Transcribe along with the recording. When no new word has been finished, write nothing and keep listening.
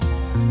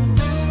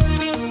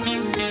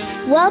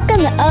Welcome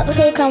to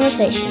Uphill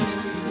Conversations,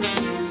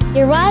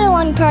 your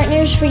ride-along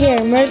partners for your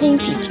emerging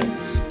future.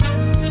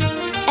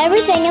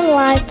 Everything in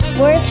life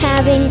worth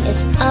having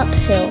is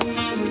uphill.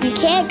 You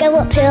can't go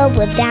uphill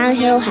with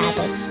downhill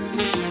habits.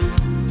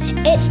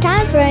 It's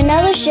time for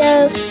another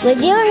show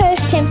with your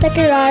hosts Tim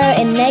Pecoraro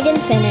and Megan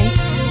Finner.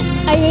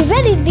 Are you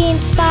ready to be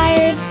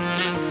inspired?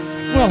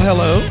 Well,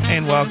 hello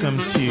and welcome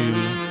to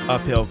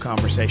Uphill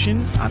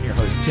Conversations. I'm your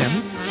host Tim.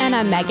 And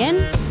I'm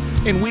Megan.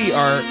 And we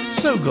are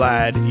so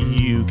glad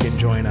you can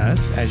join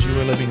us as you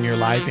are living your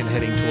life and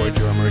heading towards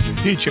your emerging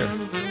future.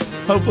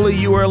 Hopefully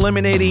you are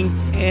eliminating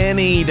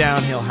any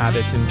downhill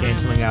habits and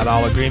canceling out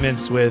all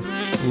agreements with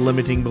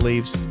limiting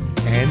beliefs.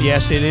 And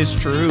yes, it is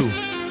true.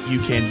 You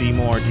can be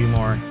more, do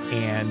more,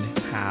 and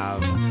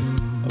have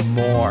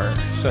more.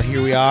 So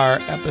here we are,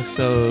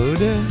 episode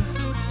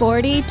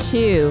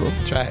 42.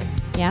 That's right.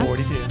 Yeah.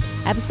 42.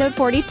 Episode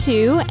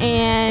 42.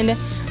 And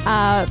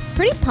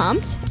pretty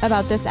pumped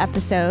about this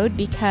episode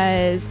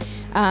because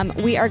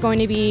we are going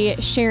to be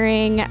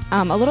sharing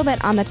a little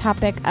bit on the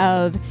topic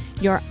of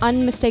your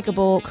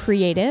unmistakable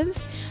creative,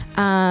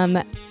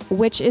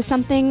 which is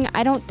something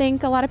I don't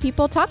think a lot of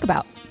people talk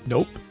about.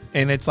 Nope.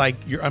 And it's like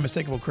you're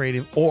unmistakable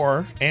creative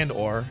or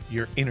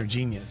you're inner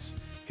genius,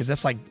 because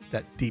that's like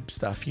that deep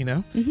stuff, you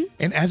know? Mm-hmm.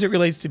 And as it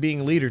relates to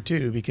being a leader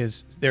too,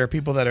 because there are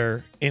people that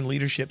are in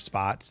leadership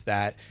spots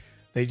that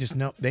they just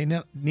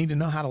need to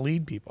know how to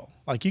lead people.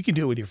 Like you can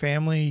do it with your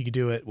family. You can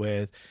do it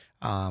with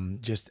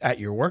just at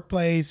your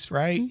workplace,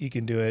 right? Mm-hmm. You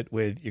can do it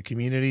with your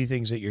community,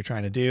 things that you're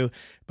trying to do,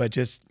 but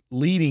just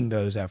leading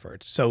those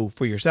efforts. So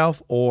for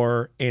yourself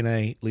or in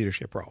a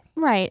leadership role.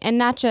 Right. And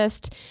not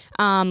just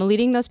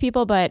leading those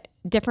people, but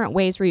different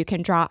ways where you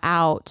can draw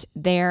out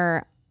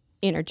their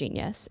inner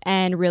genius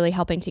and really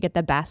helping to get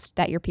the best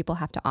that your people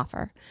have to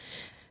offer.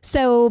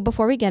 So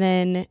before we get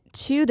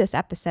into this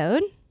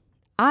episode,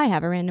 I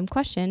have a random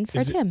question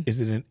for Tim. Is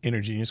it an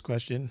inner genius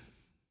question?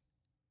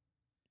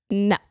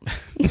 No.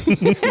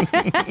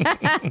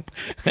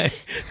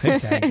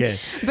 Okay, good.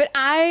 But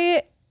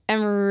I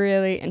am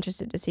really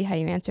interested to see how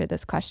you answer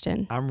this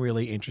question. I'm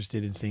really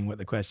interested in seeing what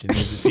the question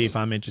is to see if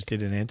I'm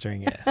interested in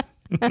answering it.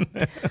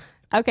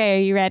 Okay,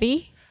 are you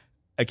ready?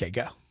 Okay,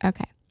 go.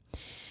 Okay.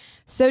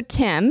 So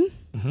Tim,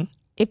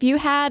 if you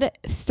had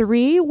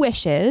 3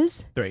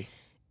 wishes 3.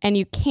 and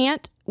you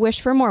can't wish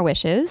for more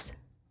wishes,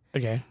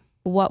 Okay.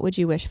 what would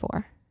you wish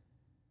for?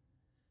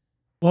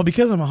 Well,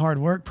 because I'm a hard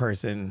work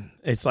person,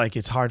 it's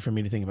hard for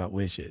me to think about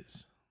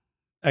wishes.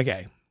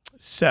 Okay.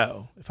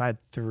 So if I had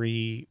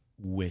 3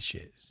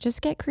 wishes.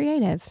 Just get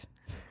creative.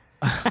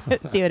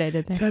 See what I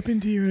did there? Tap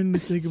into your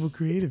unmistakable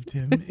creative,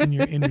 Tim, and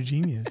your inner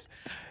genius.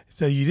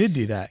 So you did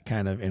do that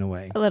kind of in a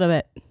way. A little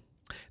bit.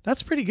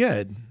 That's pretty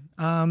good.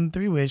 3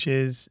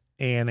 wishes,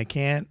 and I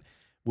can't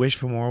wish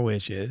for more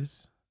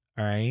wishes.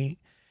 All right.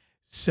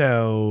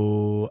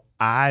 So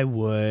I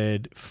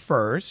would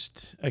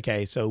first,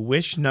 so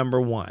wish number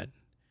 1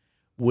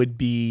 would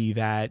be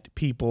that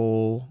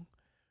people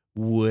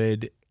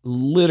would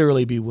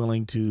literally be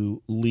willing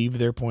to leave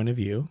their point of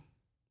view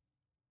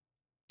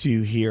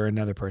to hear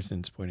another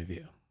person's point of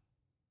view.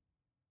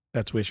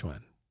 That's wish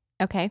 1.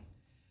 Okay.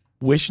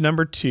 Wish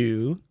number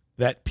 2,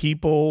 that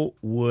people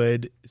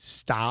would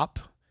stop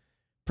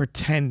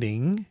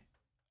pretending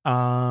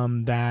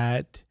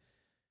that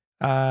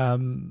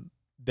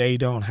they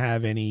don't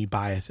have any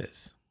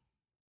biases.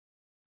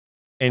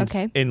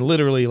 And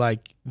literally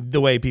like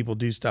the way people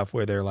do stuff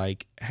where they're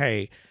like,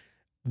 hey,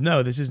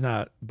 no, this is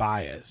not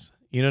bias.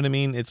 You know what I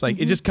mean? It's like,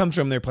 it just comes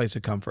from their place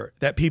of comfort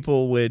that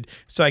people would.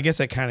 So I guess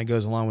that kind of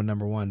goes along with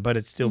number 1, but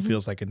it still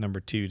feels like a number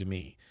 2 to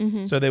me.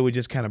 So they would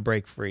just kind of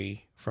break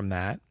free from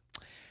that.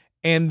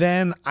 And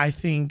then I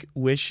think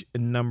wish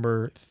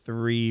number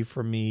 3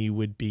 for me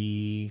would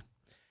be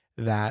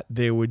that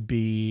there would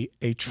be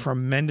a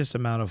tremendous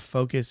amount of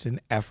focus and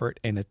effort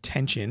and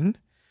attention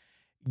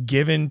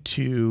given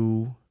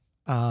to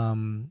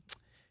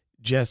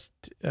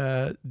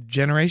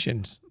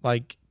generations,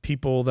 like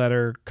people that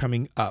are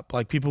coming up,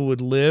 like people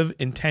would live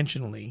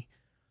intentionally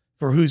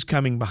for who's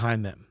coming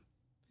behind them,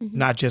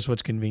 not just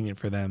what's convenient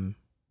for them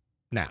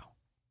now.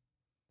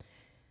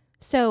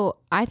 So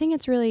I think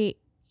it's really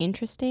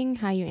interesting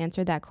how you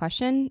answered that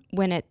question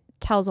when it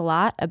tells a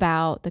lot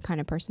about the kind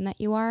of person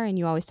that you are. And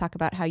you always talk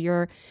about how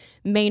your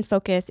main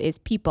focus is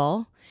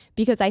people,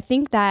 because I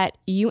think that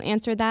you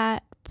answered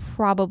that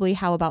probably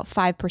how about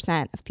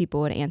 5% of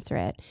people would answer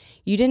it.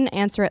 You didn't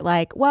answer it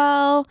like,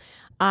 well,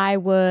 I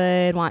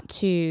would want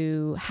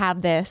to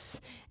have this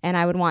and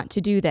I would want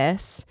to do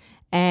this.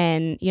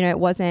 And, it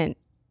wasn't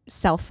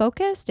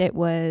self-focused. It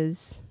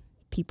was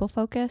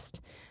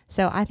people-focused.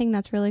 So I think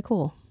that's really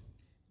cool.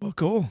 Well,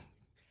 cool.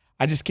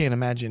 I just can't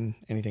imagine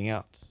anything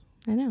else.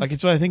 I know. Like,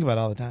 it's what I think about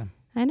all the time.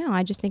 I know.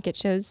 I just think it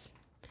shows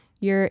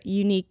you're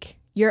unique.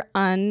 You're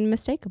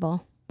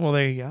unmistakable. Well,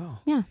 there you go.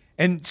 Yeah.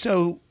 And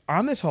so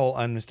on this whole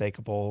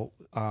unmistakable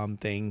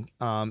thing,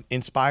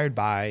 inspired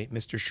by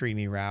Mr.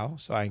 Srini Rao.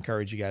 So I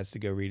encourage you guys to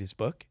go read his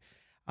book.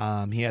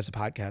 He has a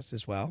podcast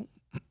as well.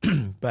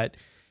 But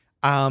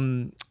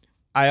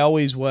I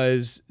always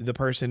was the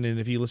person, and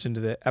if you listen to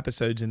the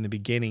episodes in the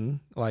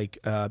beginning, like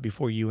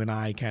before you and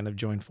I kind of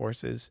joined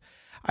forces,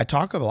 I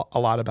talk a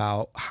lot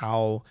about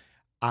how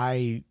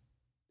I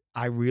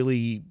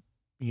really,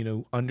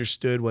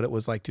 understood what it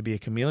was like to be a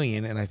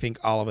chameleon, and I think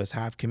all of us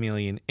have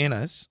chameleon in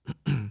us,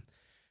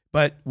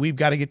 but we've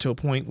got to get to a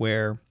point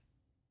where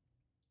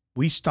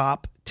we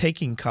stop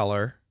taking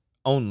color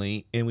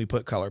only and we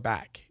put color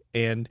back.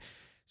 And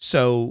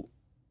so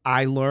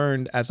I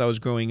learned as I was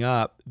growing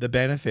up the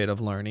benefit of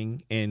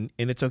learning, and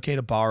it's okay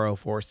to borrow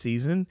for a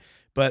season,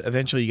 but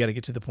eventually you got to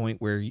get to the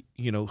point where,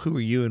 who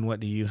are you and what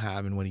do you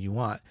have and what do you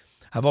want?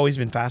 I've always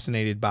been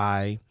fascinated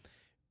by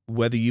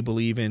whether you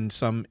believe in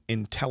some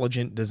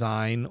intelligent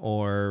design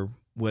or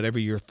whatever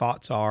your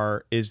thoughts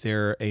are. Is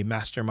there a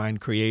mastermind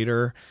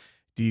creator?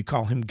 Do you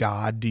call him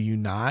God? Do you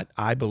not?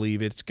 I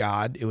believe it's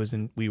God.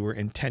 We were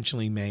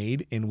intentionally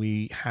made, and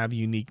we have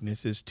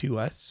uniquenesses to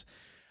us.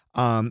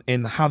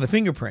 And how the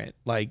fingerprint,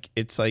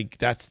 it's like,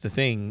 that's the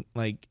thing.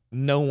 Like,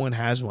 no one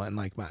has one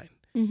like mine.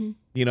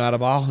 Mm-hmm. Out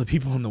of all the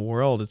people in the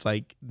world, it's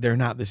like, they're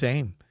not the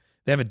same.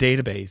 They have a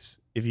database.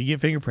 If you get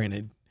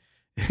fingerprinted,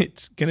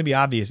 it's going to be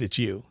obvious it's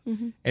you.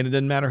 Mm-hmm. And it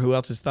doesn't matter who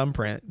else's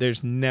thumbprint.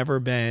 There's never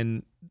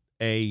been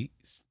the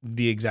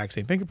exact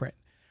same fingerprint.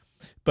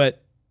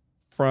 But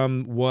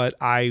from what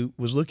I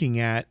was looking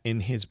at in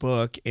his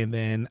book, and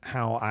then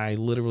how I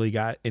literally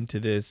got into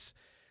this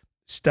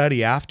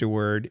study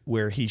afterward,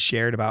 where he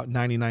shared about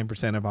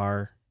 99.9% of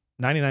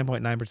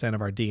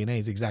our DNA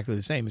is exactly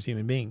the same as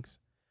human beings.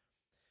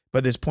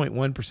 But this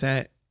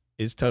 0.1%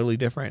 is totally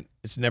different.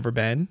 It's never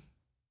been,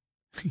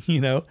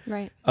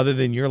 right, other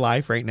than your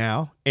life right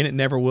now, and it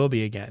never will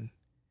be again.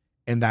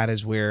 And that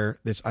is where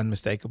this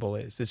unmistakable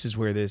is. This is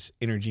where this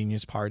inner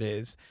genius part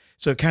is.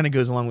 So it kind of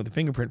goes along with the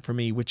fingerprint for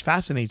me, which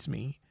fascinates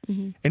me.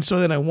 Mm-hmm. And so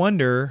then I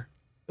wonder,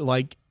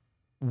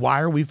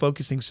 why are we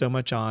focusing so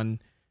much on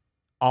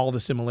all the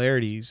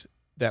similarities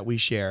that we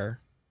share,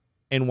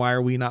 and why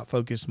are we not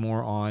focused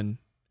more on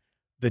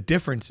the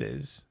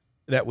differences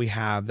that we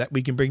have that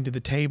we can bring to the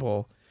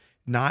table,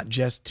 not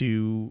just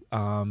to,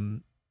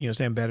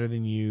 say I'm better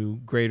than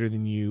you, greater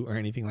than you, or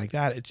anything like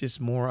that. It's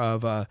just more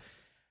of a,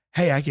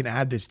 hey, I can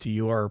add this to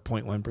your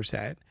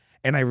 0.1%.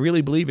 And I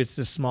really believe it's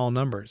the small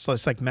numbers. So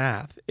it's like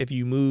math. If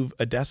you move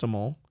a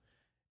decimal,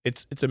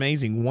 it's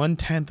amazing.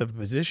 1/10 of a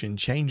position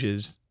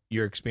changes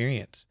your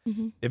experience.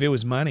 Mm-hmm. If it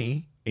was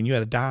money and you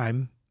had a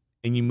dime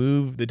and you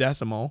move the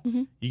decimal,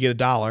 mm-hmm. you get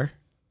 $1,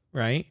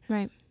 right?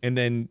 Right. And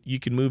then you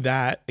can move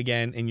that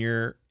again and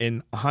you're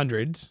in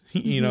hundreds,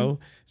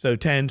 Mm-hmm. So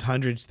tens,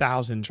 hundreds,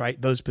 thousands, right?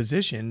 Those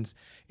positions,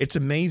 it's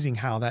amazing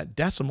how that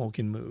decimal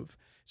can move.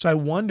 So I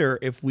wonder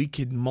if we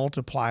could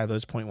multiply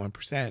those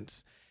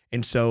 0.1%.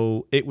 And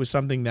so it was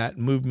something that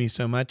moved me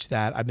so much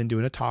that I've been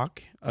doing a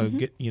talk,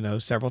 mm-hmm.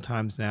 Several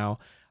times now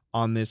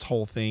on this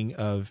whole thing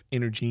of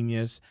inner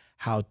genius,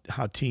 how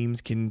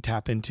teams can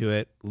tap into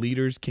it.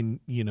 Leaders can,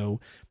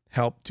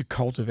 help to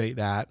cultivate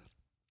that.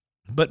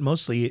 But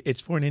mostly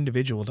it's for an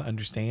individual to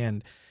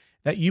understand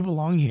that you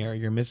belong here,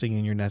 you're missing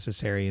and you're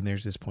necessary. And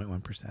there's this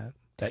 0.1%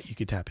 that you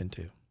could tap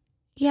into.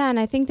 Yeah. And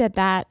I think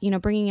that,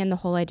 bringing in the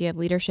whole idea of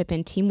leadership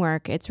and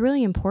teamwork, it's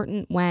really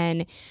important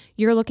when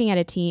you're looking at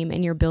a team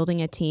and you're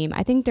building a team.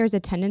 I think there's a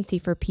tendency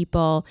for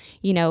people,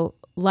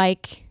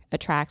 like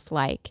attracts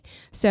like.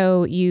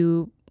 So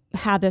you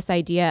have this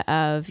idea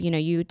of,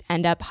 you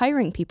end up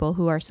hiring people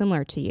who are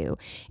similar to you,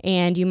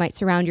 and you might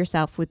surround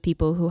yourself with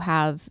people who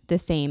have the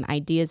same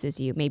ideas as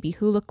you, maybe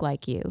who look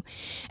like you.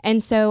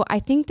 And so I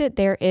think that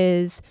there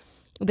is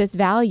this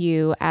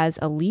value as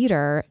a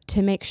leader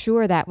to make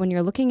sure that when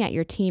you're looking at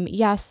your team,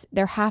 yes,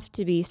 there have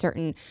to be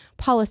certain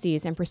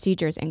policies and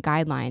procedures and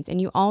guidelines,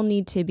 and you all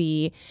need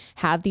to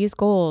have these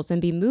goals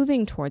and be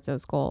moving towards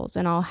those goals,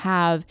 and all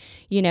have,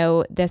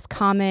 this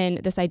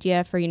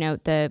idea for,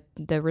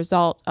 the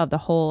result of the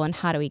whole and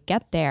how do we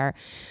get there.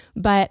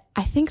 But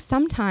I think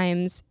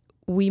sometimes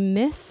we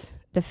miss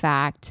the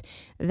fact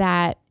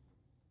that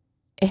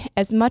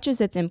as much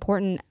as it's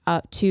important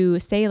to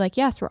say,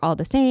 yes, we're all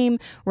the same,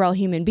 we're all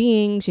human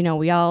beings,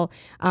 we all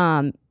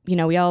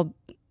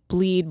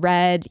bleed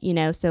red,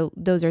 so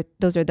those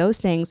are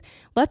those things.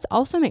 Let's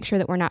also make sure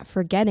that we're not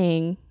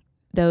forgetting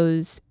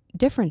those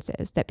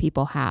differences that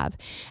people have,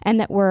 and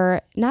that we're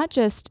not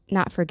just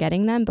not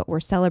forgetting them, but we're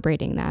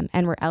celebrating them,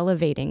 and we're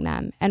elevating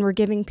them, and we're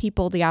giving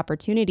people the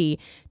opportunity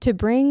to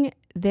bring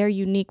their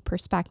unique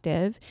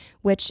perspective,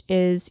 which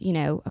is,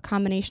 a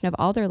combination of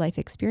all their life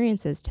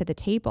experiences, to the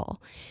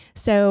table.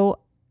 So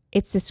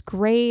it's this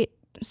great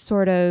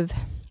sort of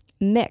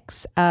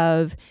mix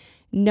of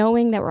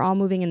knowing that we're all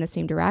moving in the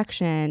same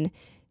direction,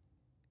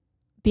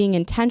 being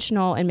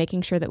intentional and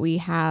making sure that we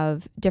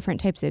have different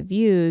types of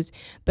views,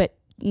 but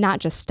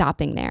not just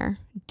stopping there,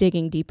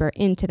 digging deeper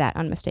into that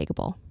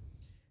unmistakable.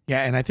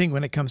 Yeah. And I think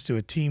when it comes to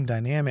a team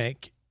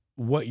dynamic,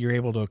 what you're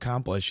able to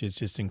accomplish is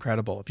just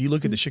incredible. If you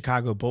look at the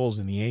Chicago Bulls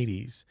in the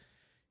 80s,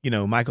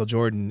 Michael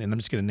Jordan, and I'm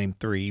just going to name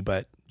three,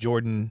 but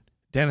Jordan,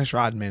 Dennis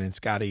Rodman, and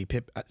Scottie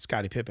Pippen,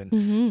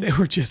 mm-hmm. they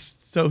were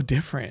just so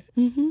different.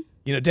 Mm-hmm.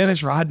 You know,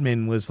 Dennis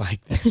Rodman was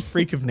like this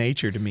freak of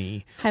nature to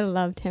me. I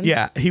loved him.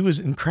 Yeah, he was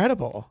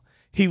incredible.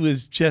 He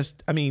was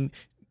just, I mean,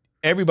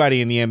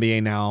 everybody in the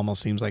NBA now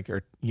almost seems like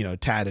are, you know,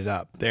 tatted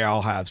up. They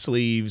all have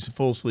sleeves,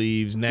 full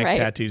sleeves, neck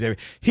tattoos.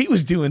 He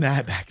was doing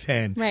that back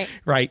then.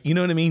 Right. You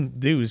know what I mean?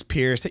 Dude was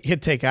pierced.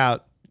 He'd take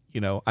out, you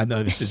know, I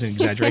know this is an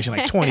exaggeration,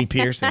 like 20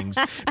 piercings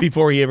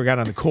before he ever got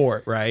on the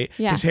court, right?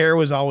 Yeah. His hair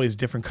was always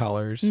different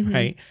colors,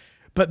 right?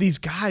 But these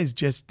guys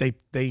just,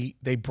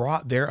 they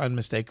brought their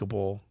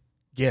unmistakable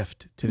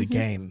gift to the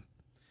game,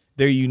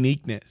 their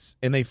uniqueness,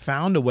 and they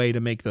found a way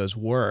to make those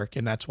work.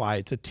 And that's why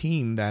it's a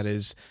team that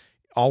is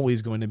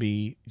always going to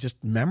be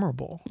just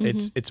memorable.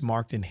 It's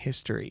marked in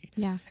history.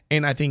 Yeah.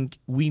 And I think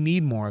we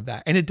need more of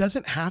that. And it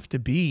doesn't have to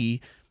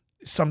be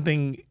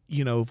something,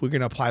 you know, if we're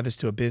going to apply this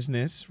to a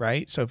business,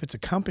 right? So if it's a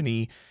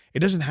company, it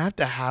doesn't have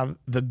to have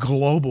the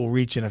global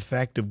reach and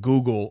effect of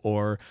Google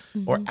or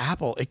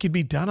Apple. It could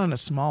be done on a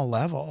small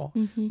level.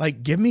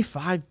 Like, give me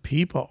 5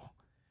 people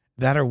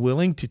that are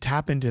willing to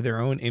tap into their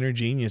own inner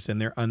genius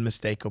and they're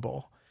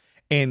unmistakable.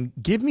 And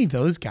give me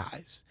those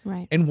guys.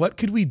 Right. And what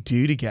could we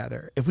do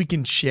together? If we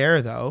can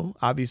share, though,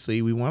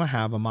 obviously we want to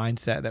have a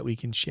mindset that we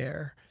can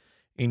share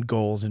in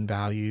goals and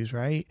values,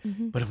 right?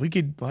 But if we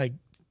could like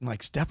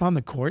step on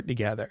the court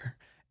together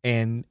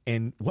and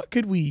what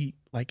could we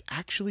like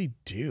actually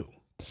do?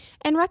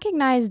 And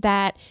recognize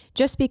that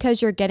just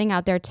because you're getting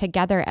out there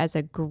together as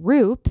a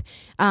group,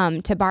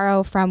 to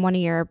borrow from one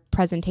of your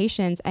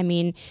presentations, I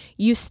mean,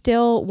 you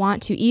still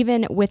want to,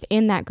 even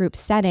within that group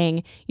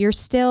setting, you're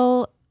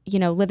still, you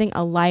know, living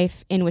a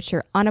life in which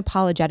you're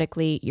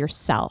unapologetically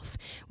yourself,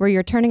 where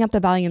you're turning up the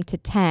volume to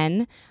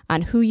 10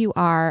 on who you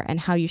are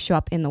and how you show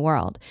up in the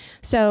world.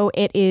 So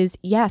it is,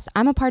 yes,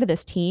 I'm a part of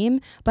this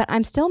team, but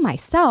I'm still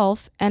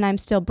myself and I'm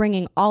still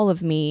bringing all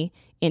of me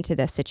into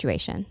this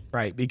situation.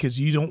 Right, because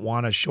you don't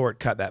want to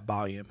shortcut that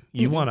volume.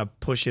 You want to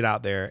push it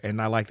out there,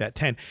 and I like that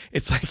 10.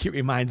 It's like, it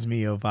reminds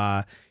me of,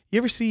 you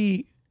ever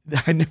see,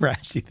 I never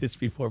asked you this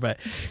before, but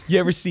you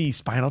ever see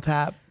Spinal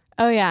Tap?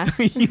 Oh, yeah.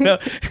 You know,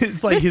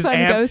 it's like This his one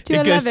amp goes to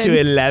it 11. goes to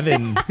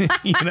 11.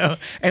 You know,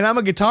 and I'm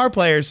a guitar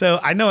player, so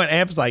I know an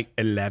amp's like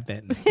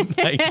 11.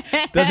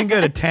 Like, doesn't go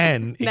to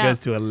 10, it No. goes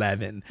to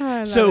 11. Oh, I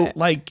love so it.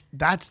 like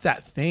that's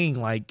that thing,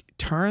 like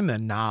turn the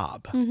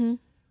knob.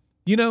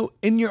 You know,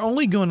 and you're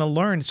only going to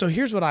learn. So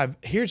here's what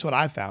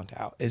I've found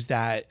out is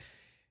that,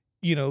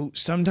 you know,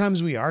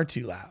 sometimes we are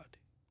too loud.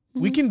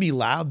 We can be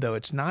loud, though.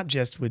 It's not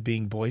just with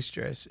being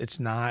boisterous. It's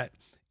not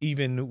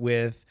even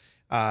with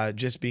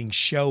just being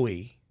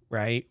showy,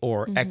 right?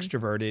 Or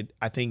extroverted.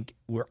 I think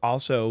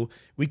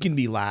we can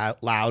be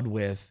loud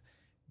with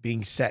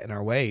being set in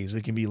our ways.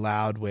 We can be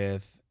loud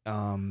with,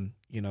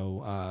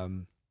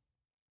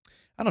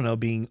 I don't know,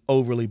 being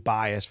overly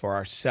biased for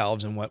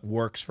ourselves and what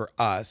works for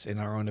us in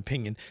our own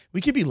opinion.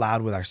 We could be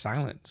loud with our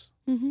silence,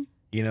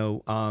 you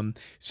know?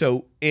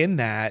 So in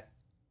that,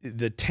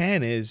 the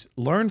 10 is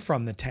learn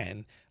from the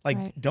 10.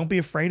 Like, don't be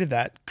afraid of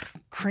that.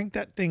 Crank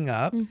that thing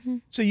up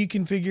so you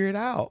can figure it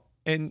out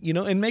and, you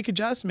know, and make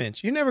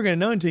adjustments. You're never going to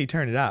know until you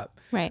turn it up.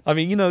 Right. I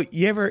mean, you know, have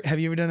you ever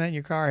done that in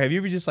your car? Have you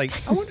ever just like,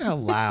 I wonder how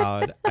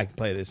loud I can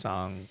play this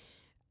song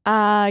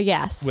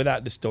Yes.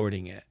 without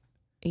distorting it?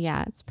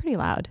 Yeah, it's pretty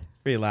loud.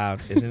 Pretty loud,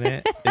 isn't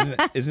it?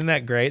 Isn't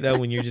that great though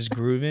when you're just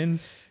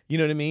grooving? You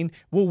know what I mean?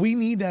 Well, we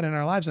need that in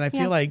our lives, and I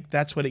feel like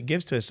that's what it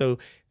gives to us. So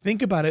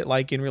think about it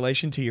like in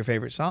relation to your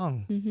favorite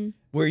song,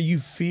 where you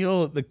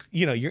feel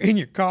you're in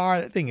your car,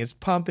 that thing is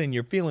pumping,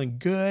 you're feeling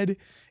good.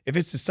 If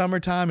it's the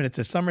summertime and it's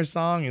a summer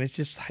song and it's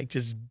just like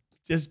just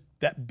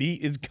that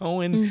beat is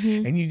going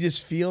and you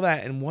just feel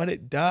that and what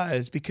it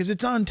does because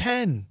it's on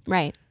 10.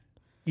 Right.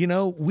 You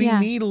know, we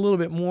need a little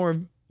bit more,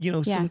 you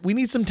know, we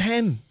need some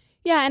 10.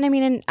 Yeah, and I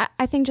mean, and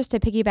I think just to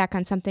piggyback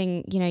on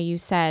something, you know, you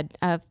said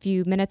a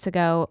few minutes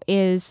ago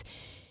is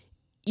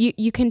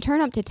you can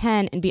turn up to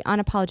 10 and be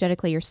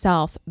unapologetically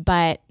yourself,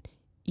 but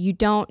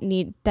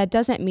that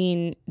doesn't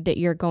mean that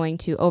you're going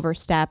to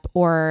overstep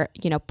or,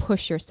 you know,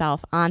 push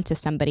yourself onto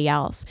somebody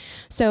else.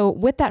 So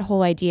with that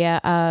whole idea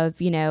of,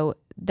 you know,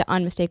 the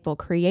unmistakable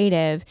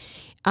creative,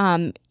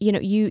 you know,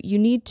 you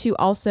need to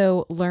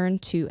also learn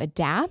to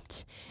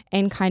adapt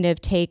and kind of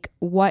take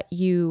what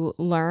you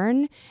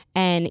learn.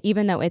 And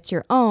even though it's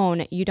your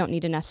own, you don't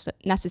need to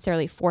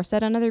necessarily force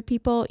that on other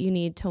people. You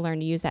need to learn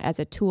to use that as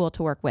a tool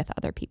to work with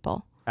other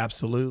people.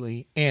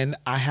 Absolutely. And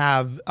I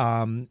have,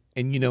 and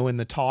you know, in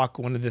the talk,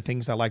 one of the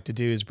things I like to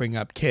do is bring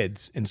up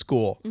kids in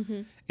school.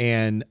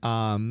 And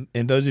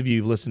those of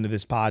you who listen to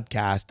this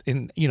podcast,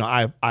 and you know,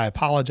 I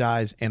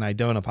apologize and I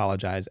don't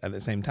apologize at the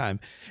same time,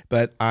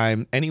 but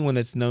I'm anyone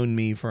that's known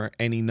me for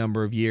any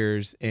number of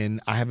years, and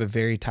I have a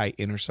very tight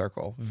inner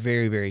circle,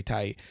 very, very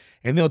tight.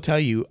 And they'll tell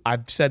you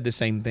I've said the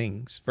same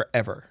things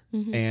forever.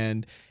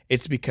 And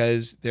it's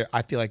because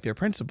I feel like they're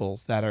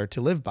principles that are to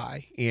live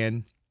by.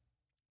 And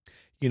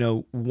you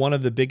know, one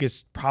of the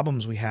biggest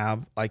problems we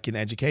have, like in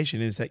education,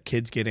 is that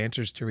kids get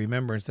answers to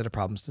remember instead of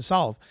problems to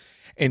solve.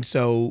 And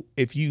so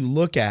if you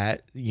look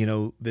at, you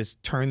know,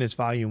 turn this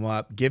volume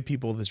up, give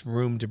people this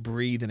room to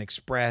breathe and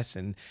express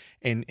and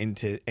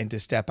to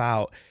step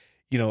out,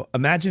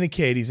 imagine a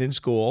kid, he's in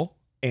school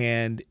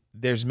and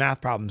there's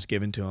math problems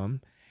given to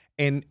him.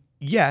 And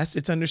yes,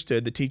 it's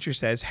understood. The teacher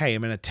says, hey,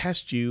 I'm going to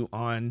test you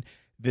on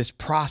this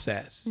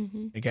process.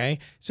 Okay.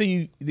 So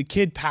the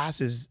kid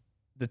passes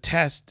the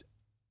test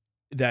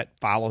that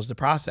follows the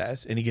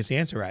process and he gets the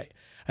answer right.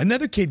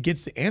 Another kid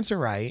gets the answer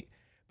right,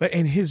 but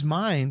in his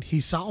mind, he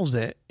solves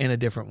it in a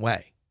different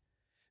way.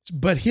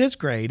 But his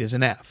grade is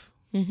an F.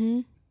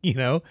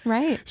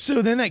 Right.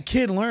 So then that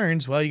kid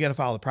learns, well, you got to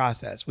follow the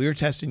process. We were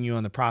testing you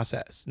on the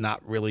process,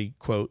 not really,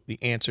 quote, the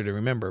answer to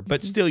remember,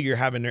 but still your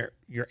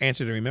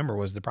answer to remember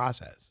was the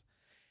process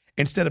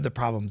instead of the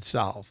problem to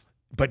solve,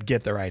 but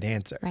get the right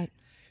answer. Right.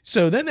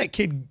 So then that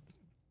kid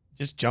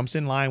just jumps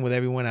in line with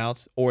everyone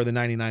else or the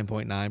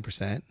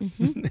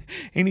 99.9%.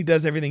 And he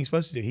does everything he's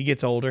supposed to do. He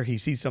gets older. He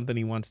sees something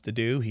he wants to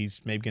do.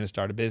 He's maybe going to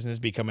start a business,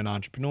 become an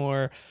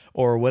entrepreneur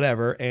or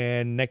whatever.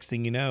 And next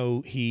thing you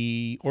know,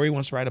 he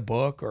wants to write a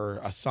book or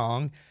a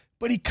song,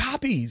 but he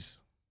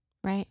copies.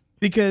 Right.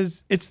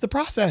 Because it's the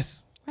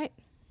process. Right.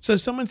 So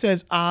someone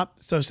says,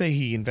 so say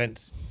he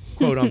invents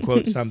quote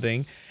unquote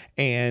something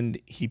and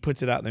he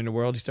puts it out there in the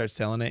world, he starts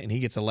selling it and he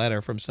gets a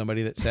letter from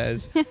somebody that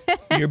says,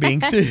 you're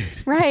being sued.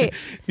 Right.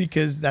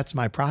 Because that's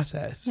my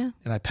process. Yeah.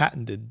 And I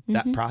patented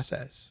that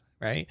process,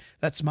 right?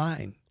 That's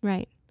mine.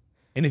 Right.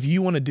 And if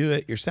you want to do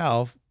it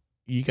yourself,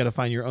 you got to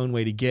find your own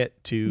way to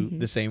get to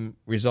the same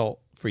result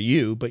for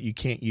you, but you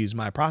can't use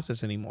my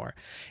process anymore.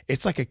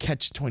 It's like a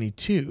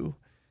catch-22.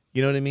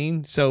 You know what I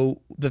mean?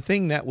 So the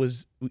thing that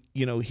was,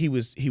 he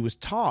was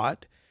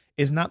taught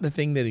is not the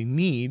thing that he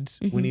needs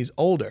when he's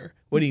older.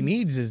 What he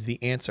needs is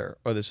the answer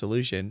or the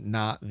solution,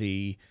 not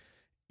the,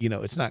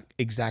 it's not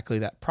exactly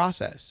that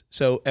process.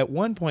 So at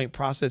one point,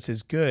 process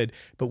is good,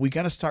 but we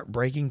got to start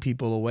breaking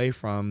people away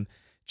from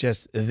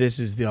just this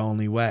is the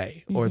only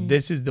way or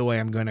this is the way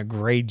I'm going to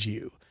grade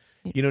you.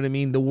 You know what I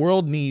mean? The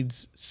world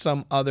needs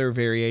some other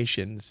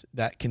variations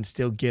that can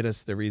still get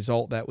us the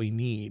result that we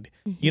need.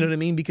 You know what I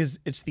mean? Because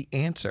it's the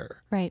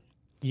answer. Right.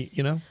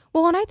 You know?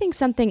 Well, and I think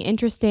something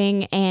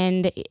interesting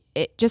and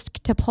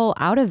just to pull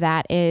out of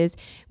that is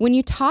when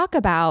you talk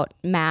about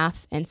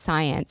math and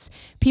science,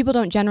 people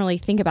don't generally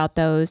think about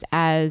those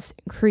as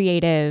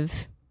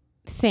creative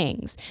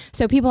things.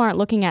 So people aren't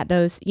looking at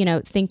those,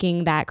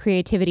 thinking that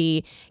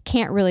creativity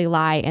can't really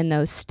lie in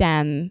those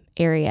STEM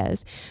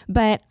areas.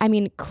 But I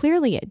mean,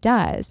 clearly it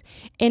does.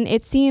 And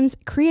it seems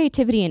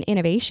creativity and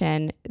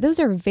innovation, those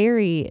are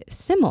very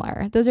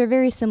similar. Those are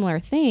very similar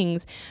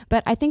things.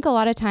 But I think a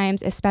lot of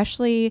times,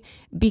 especially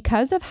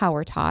because of how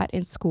we're taught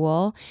in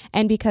school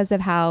and because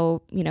of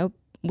how,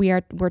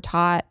 we're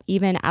taught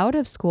even out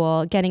of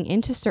school, getting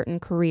into certain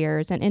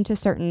careers and into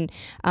certain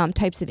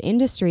types of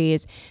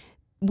industries,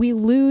 we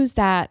lose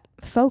that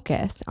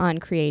focus on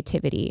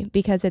creativity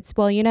because it's,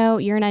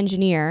 you're an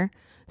engineer,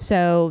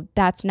 so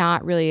that's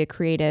not really a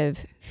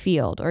creative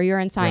field, or you're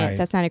in science,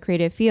 that's not a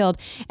creative field.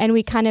 And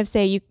we kind of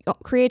say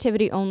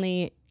creativity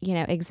only,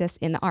 exists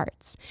in the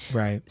arts.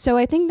 Right. So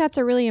I think that's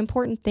a really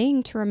important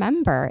thing to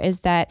remember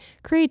is that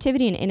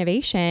creativity and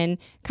innovation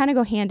kind of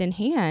go hand in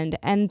hand,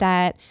 and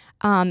that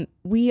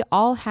we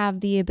all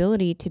have the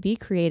ability to be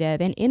creative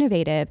and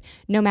innovative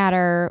no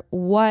matter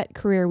what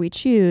career we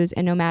choose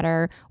and no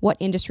matter what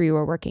industry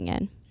we're working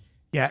in.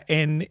 Yeah.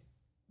 And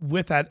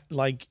with that,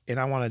 and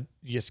I want to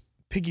just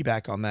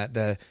piggyback on that,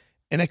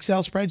 an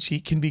Excel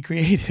spreadsheet can be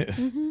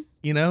creative.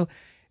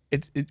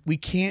 We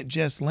can't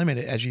just limit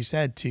it, as you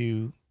said,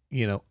 to,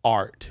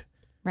 art.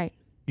 Right.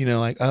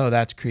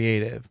 That's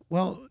creative.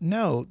 Well,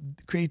 no,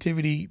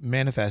 creativity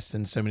manifests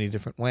in so many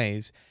different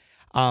ways.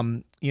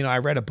 I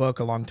read a book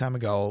a long time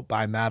ago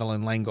by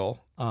Madeleine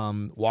L'Engle, I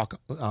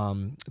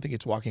think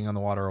it's Walking on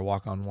the Water or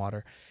Walk on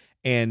Water.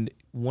 And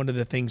one of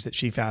the things that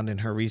she found in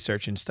her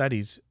research and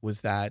studies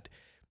was that,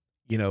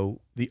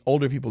 the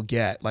older people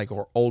get,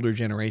 or older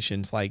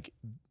generations,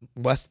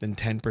 less than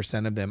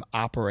 10% of them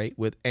operate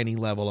with any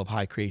level of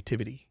high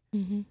creativity.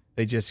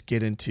 They just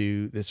get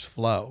into this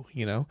flow,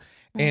 Right.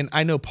 And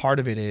I know part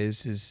of it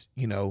is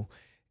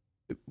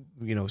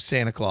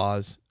Santa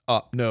Claus,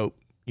 nope.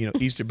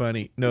 Easter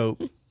Bunny,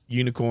 nope.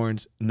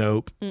 Unicorns,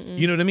 nope.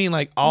 You know what I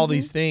mean? All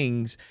these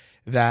things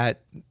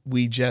that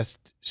we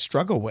just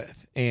struggle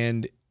with.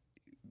 And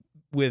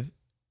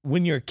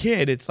when you're a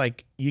kid, it's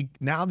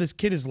now this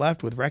kid is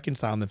left with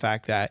reconciling the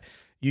fact that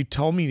you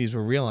told me these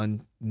were real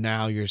and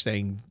now you're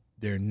saying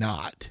they're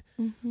not.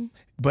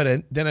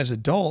 But then as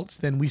adults,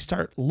 then we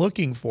start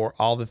looking for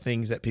all the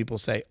things that people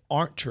say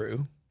aren't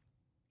true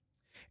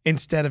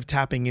instead of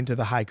tapping into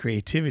the high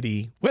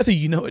creativity, whether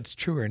it's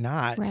true or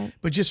not, right.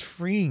 But just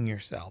freeing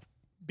yourself,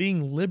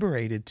 being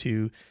liberated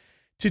to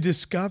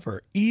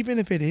discover, even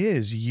if it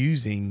is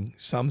using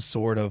some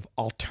sort of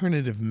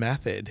alternative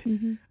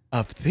method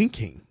of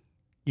thinking,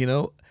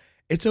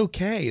 it's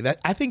okay.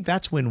 I think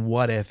that's when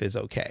what if is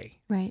okay.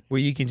 Right.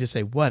 Where you can just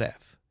say, what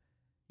if?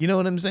 You know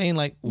what I'm saying?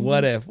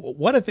 What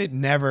if it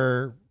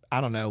never,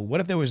 I don't know, what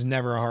if there was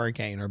never a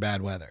hurricane or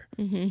bad weather?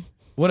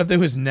 What if there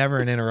was never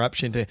an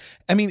interruption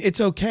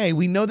it's okay.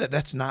 We know that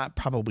that's not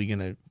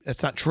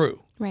that's not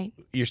true. Right.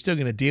 You're still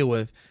going to deal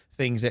with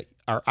things that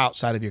are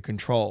outside of your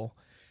control.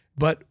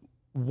 But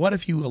what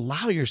if you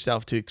allow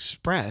yourself to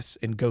express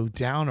and go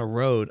down a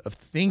road of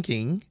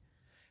thinking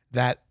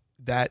that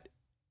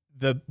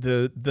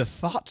the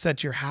thoughts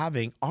that you're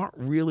having aren't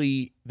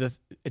really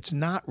it's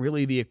not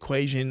really the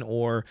equation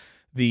or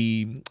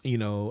the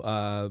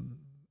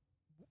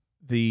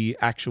the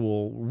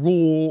actual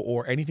rule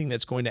or anything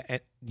that's going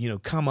to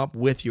come up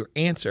with your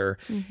answer.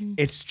 Mm-hmm.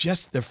 It's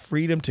just the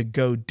freedom to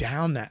go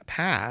down that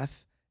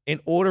path in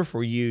order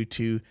for you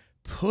to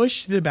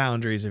push the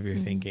boundaries of your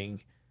Mm-hmm.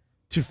 thinking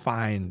to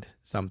find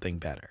something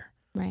better.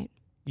 Right.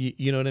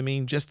 You know what I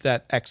mean? Just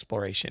that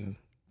exploration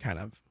kind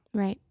of.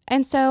 Right.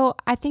 And so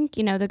I think,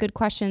 the good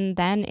question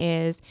then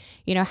is,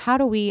 how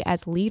do we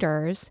as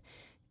leaders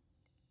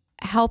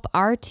help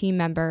our team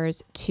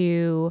members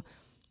to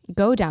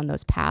go down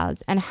those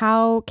paths? And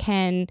how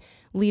can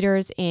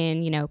leaders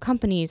in,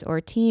 companies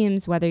or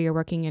teams, whether you're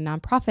working in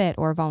nonprofit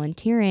or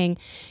volunteering,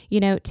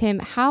 Tim,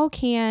 how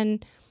can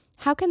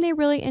they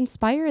really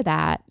inspire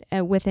that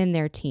within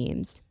their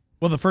teams?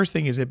 Well, the first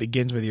thing is it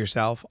begins with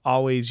yourself.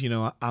 Always,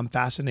 I'm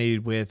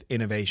fascinated with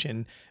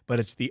innovation, but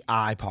it's the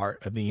I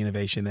part of the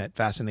innovation that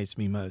fascinates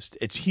me most.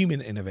 It's human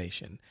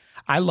innovation.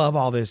 I love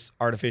all this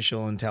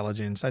artificial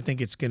intelligence. I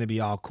think it's going to be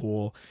all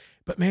cool.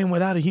 But man,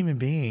 without a human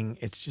being,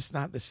 it's just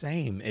not the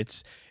same.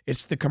 It's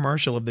the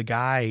commercial of the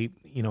guy,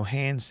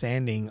 hand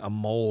sanding a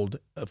mold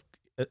of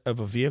a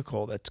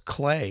vehicle that's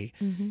clay.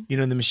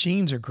 Mm-hmm. The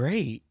machines are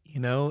great,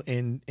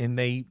 and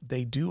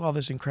they do all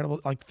this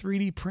incredible, like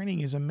 3D printing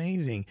is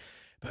amazing.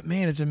 But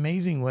man, it's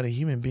amazing what a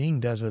human being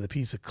does with a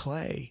piece of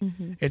clay.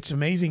 Mm-hmm. It's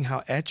amazing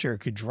how Escher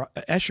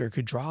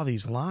could draw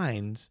these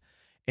lines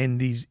and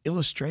these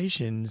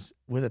illustrations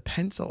with a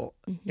pencil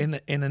Mm-hmm.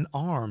 in an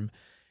arm,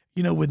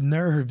 with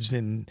nerves,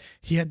 and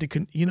he had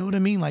to, you know what I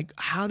mean? Like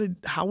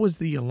how was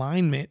the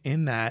alignment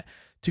in that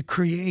to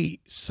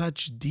create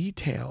such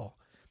detail?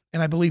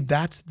 And I believe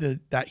that's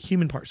that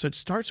human part. So it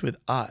starts with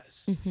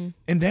us, Mm-hmm.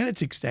 and then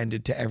it's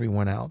extended to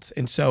everyone else.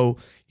 And so,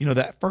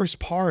 that first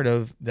part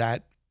of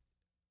that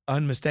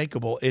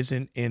unmistakable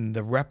isn't in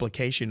the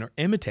replication or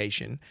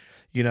imitation,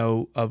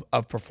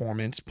 of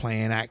performance,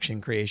 plan, action,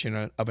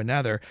 creation of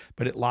another,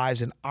 but it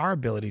lies in our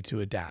ability to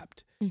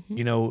adapt,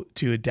 Mm-hmm.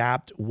 To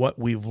adapt what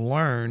we've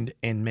learned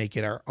and make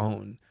it our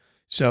own.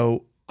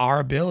 So our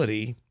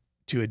ability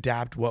to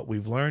adapt what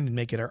we've learned and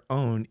make it our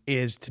own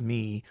is, to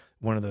me,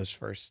 one of those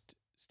first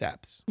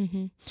steps.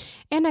 Mm-hmm.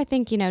 And I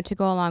think, to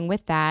go along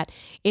with that,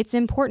 it's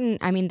important,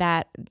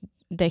 that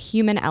the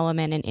human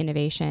element in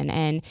innovation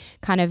and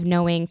kind of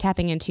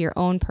tapping into your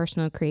own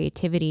personal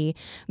creativity.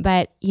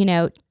 But,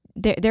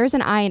 there's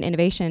an I in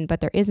innovation,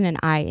 but there isn't an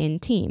I in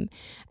team.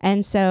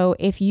 And so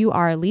if you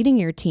are leading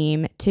your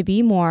team to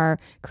be more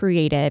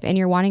creative and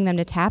you're wanting them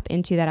to tap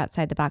into that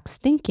outside the box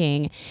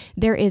thinking,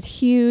 there is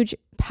huge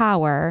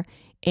power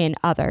in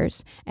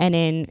others and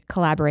in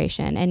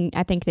collaboration. And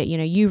I think that,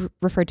 you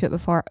referred to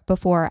it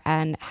before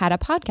and had a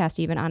podcast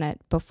even on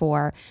it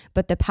before,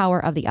 but the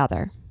power of the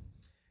other.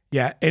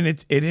 Yeah, and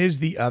it is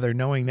the other,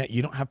 knowing that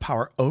you don't have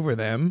power over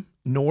them,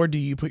 nor do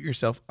you put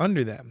yourself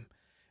under them.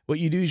 What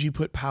you do is you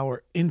put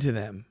power into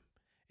them.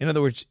 In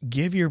other words,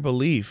 give your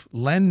belief,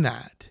 lend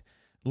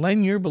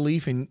your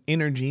belief in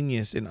inner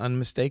genius and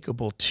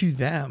unmistakable to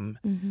them.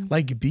 Mm-hmm.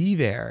 Like be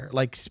there,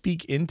 like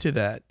speak into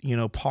that,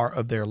 part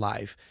of their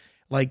life.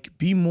 Like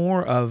be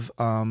more of,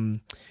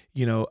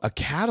 a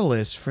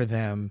catalyst for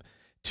them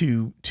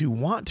to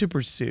want to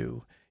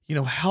pursue.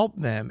 Help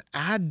them,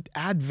 add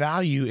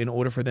value in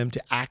order for them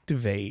to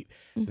activate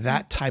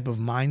that type of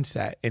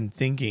mindset and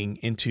thinking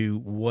into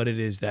what it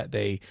is that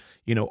they,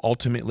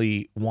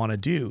 ultimately want to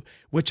do,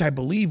 which I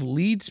believe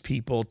leads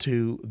people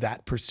to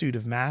that pursuit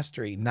of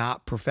mastery,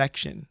 not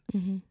perfection.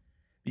 Mm-hmm.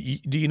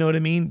 Do you know what I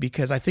mean?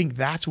 Because I think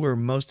that's where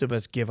most of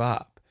us give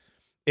up,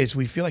 is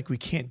we feel like we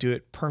can't do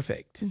it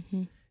perfect.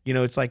 Mm-hmm.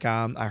 It's like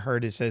I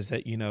heard it says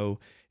that,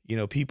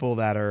 people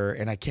that are,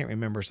 and I can't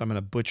remember, so I'm going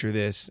to butcher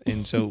this.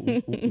 And so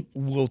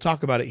we'll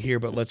talk about it here,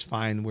 but let's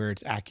find where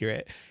it's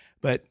accurate.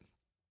 But,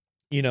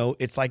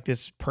 it's like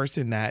this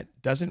person that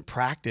doesn't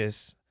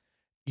practice,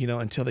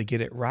 until they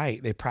get it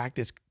right. They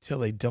practice till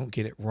they don't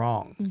get it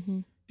wrong. Mm-hmm.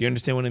 Do you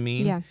understand what I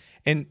mean? Yeah.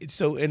 And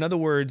so in other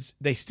words,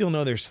 they still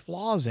know there's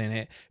flaws in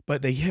it,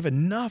 but they have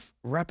enough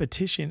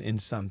repetition in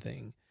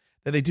something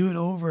that they do it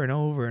over and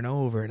over and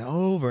over and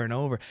over and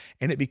over,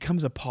 and it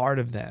becomes a part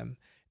of them.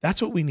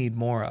 That's what we need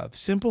more of.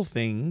 Simple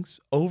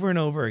things over and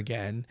over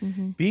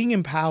again, being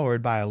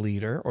empowered by a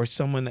leader or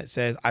someone that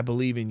says, I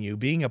believe in you,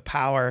 being a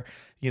power,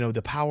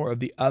 the power of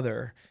the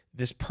other,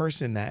 this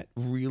person that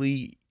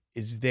really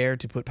is there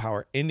to put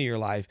power into your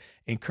life,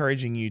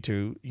 encouraging you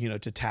to,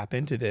 to tap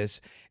into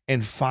this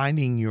and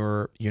finding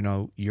your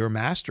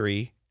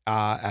mastery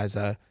as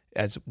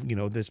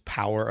this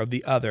power of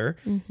the other,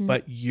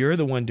 but you're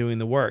the one doing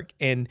the work.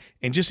 And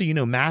just so you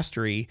know,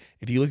 mastery,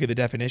 if you look at the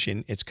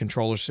definition, it's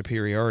control or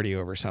superiority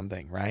over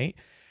something, right?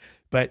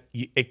 But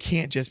it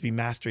can't just be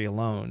mastery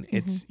alone.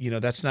 It's,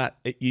 that's not,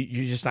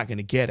 you're just not going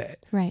to get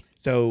it. Right.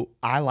 So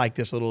I like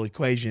this little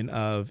equation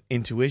of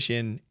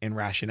intuition and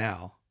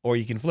rationale, or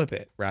you can flip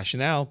it.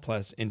 Rationale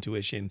plus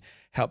intuition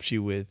helps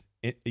you with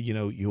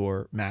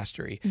your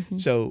mastery.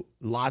 So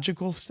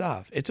logical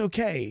stuff, it's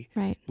okay.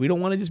 Right. We don't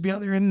want to just be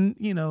out there in,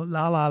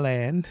 la la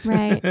land.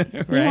 Right.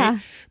 Right. Yeah.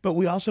 But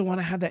we also want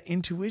to have that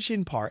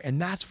intuition part.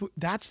 And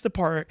that's the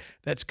part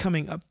that's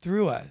coming up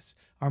through us.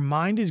 Our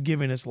mind is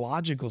giving us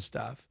logical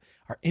stuff.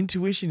 Our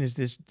intuition is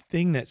this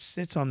thing that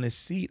sits on this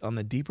seat on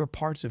the deeper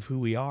parts of who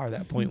we are,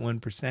 that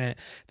 0.1%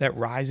 that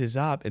rises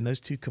up. And those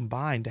two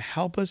combine to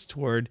help us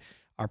toward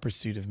our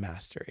pursuit of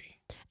mastery.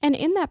 And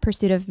in that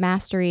pursuit of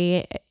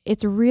mastery,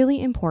 it's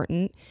really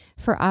important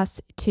for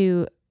us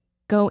to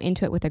go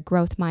into it with a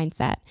growth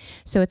mindset.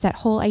 So it's that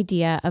whole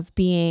idea of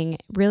being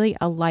really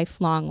a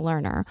lifelong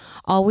learner,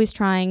 always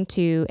trying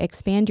to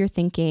expand your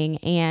thinking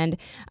and,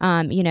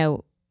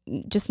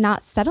 just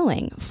not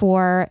settling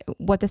for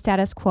what the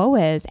status quo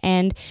is.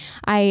 And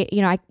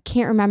I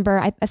can't remember,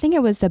 I think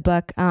it was the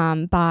book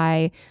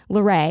by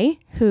Lorraine,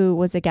 who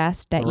was a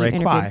guest that you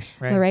interviewed. Kwai,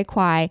 right? Lorraine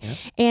Kwai. Yep.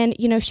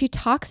 And, she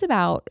talks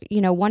about,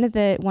 one of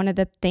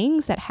the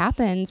things that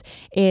happens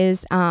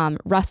is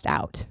rust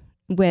out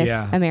with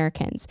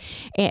Americans,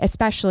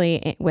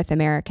 especially with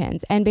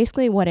Americans. And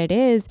basically what it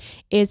is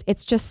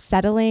it's just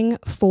settling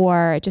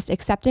for just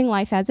accepting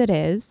life as it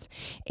is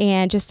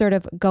and just sort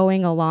of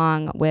going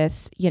along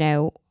with,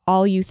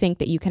 all you think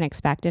that you can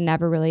expect and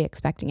never really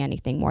expecting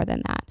anything more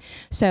than that.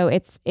 So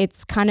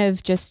it's kind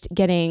of just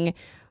getting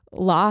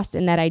lost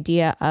in that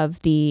idea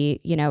of the,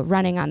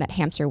 running on that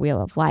hamster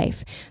wheel of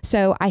life.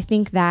 So I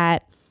think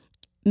that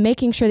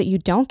making sure that you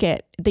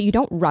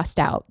don't rust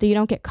out, that you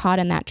don't get caught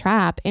in that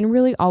trap, and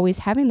really always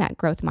having that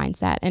growth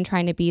mindset and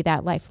trying to be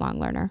that lifelong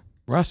learner.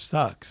 Rust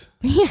sucks.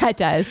 Yeah, it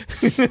does.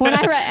 When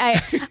I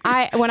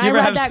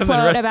read that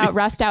quote about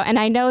rust out, and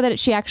I know that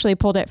she actually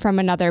pulled it from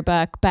another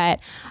book, but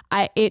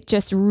it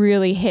just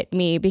really hit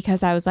me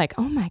because I was like,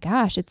 oh my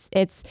gosh,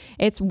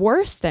 it's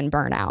worse than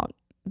burnout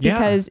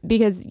because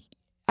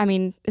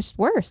it's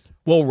worse.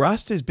 Well,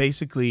 rust is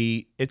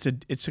basically it's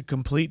a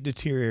complete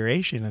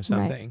deterioration of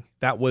something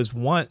that was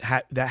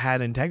that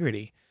had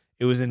integrity.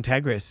 It was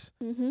integrous,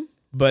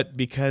 but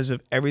because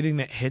of everything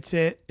that hits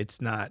it,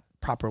 it's not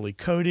properly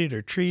coated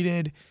or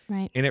treated,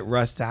 right? And it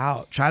rusts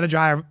out. Try to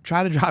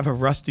drive a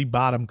rusty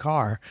bottom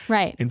car,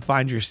 right? And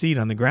find your seat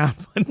on the ground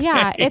one day.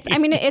 Yeah,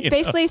 it's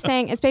basically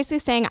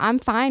saying I'm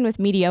fine with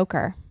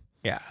mediocre.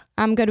 Yeah.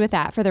 I'm good with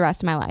that for the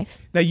rest of my life.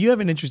 Now, you have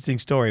an interesting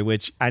story,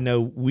 which I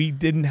know we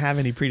didn't have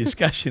any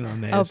pre-discussion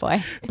on this. Oh,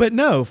 boy. But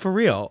no, for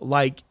real,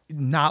 like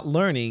not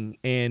learning.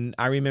 And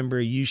I remember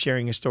you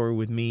sharing a story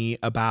with me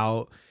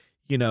about,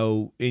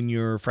 in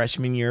your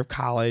freshman year of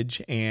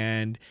college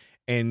and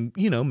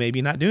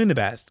maybe not doing the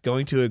best,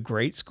 going to a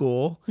great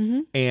school,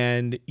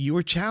 and you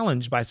were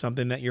challenged by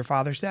something that your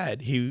father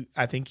said.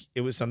 I think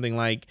it was something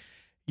like,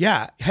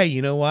 yeah, hey,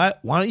 you know what?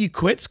 Why don't you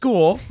quit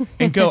school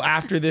and go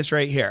after this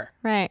right here?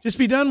 Right. Just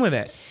be done with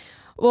it.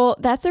 Well,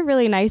 that's a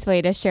really nice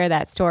way to share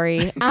that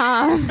story.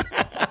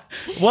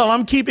 Well,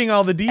 I'm keeping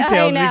all the details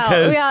I know.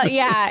 because Well,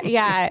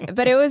 yeah.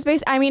 But it was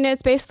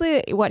it's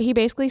basically what he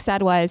basically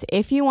said was,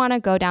 if you want to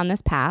go down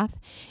this path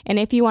and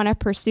if you want to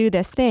pursue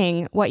this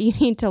thing, what you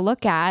need to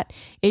look at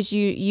is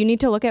you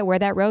need to look at where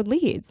that road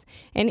leads.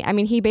 And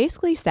he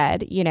basically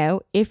said,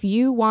 if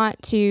you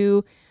want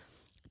to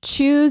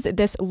choose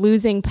this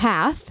losing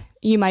path,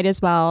 you might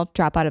as well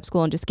drop out of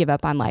school and just give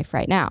up on life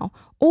right now.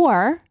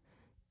 Or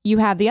you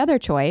have the other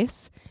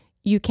choice.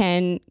 You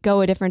can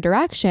go a different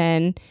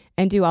direction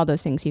and do all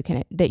those things you can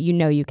achieve.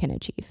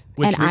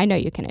 I know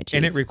you can achieve.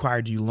 And it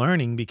required you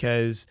learning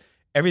because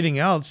everything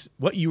else,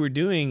 what you were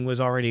doing was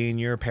already in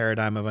your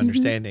paradigm of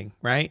understanding,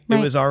 right?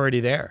 It was already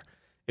there.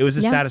 It was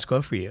a status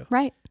quo for you.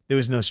 Right. There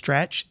was no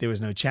stretch. There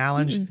was no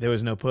challenge. There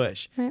was no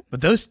push. Right.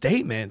 But those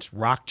statements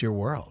rocked your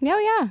world.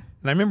 Oh, yeah.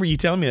 And I remember you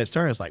telling me that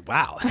story. I was like,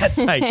 wow, that's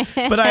like,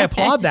 but I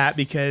applaud that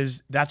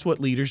because that's what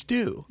leaders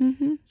do.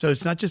 So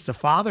it's not just the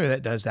father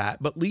that does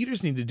that, but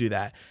leaders need to do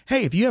that.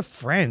 Hey, if you have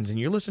friends and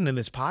you're listening to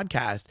this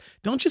podcast,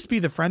 don't just be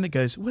the friend that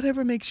goes,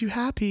 whatever makes you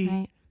happy.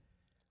 Right.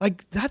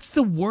 Like that's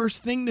the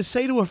worst thing to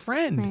say to a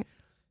friend. Right.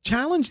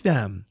 Challenge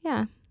them.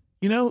 Yeah.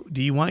 Do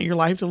you want your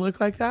life to look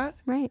like that?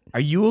 Right. Are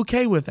you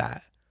okay with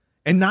that?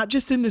 And not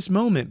just in this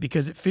moment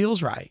because it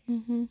feels right.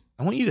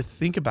 I want you to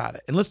think about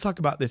it. And let's talk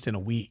about this in a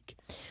week.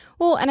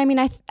 Well, and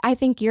I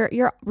think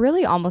you're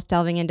really almost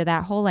delving into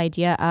that whole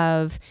idea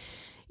of,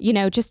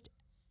 just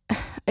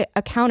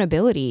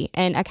accountability.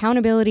 And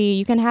accountability,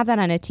 you can have that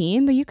on a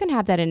team, but you can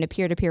have that in a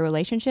peer-to-peer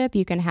relationship.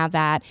 You can have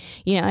that,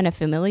 in a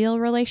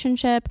familial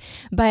relationship.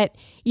 But,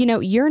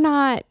 you're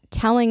not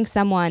telling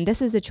someone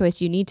this is a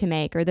choice you need to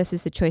make or this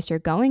is a choice you're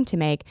going to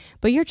make,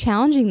 but you're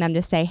challenging them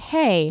to say,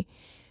 hey,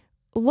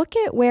 look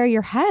at where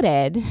you're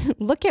headed,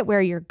 look at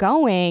where you're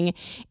going,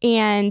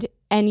 and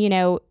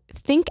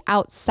think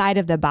outside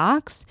of the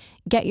box,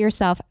 get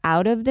yourself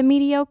out of the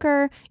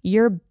mediocre.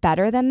 You're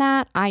better than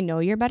that. I know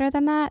you're better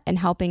than that, and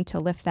helping to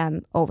lift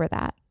them over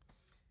that.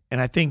 And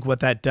I think what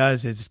that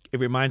does is it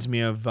reminds me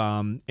of,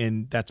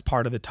 and that's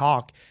part of the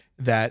talk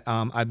that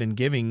I've been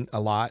giving a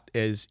lot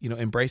is,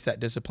 embrace that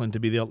discipline to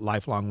be the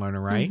lifelong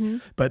learner, right?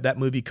 But that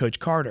movie Coach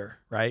Carter,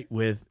 right,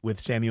 with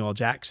Samuel L.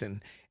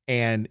 Jackson.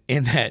 And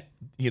in that,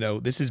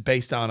 this is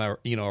based on a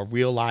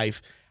real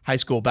life high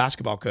school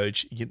basketball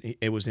coach.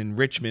 It was in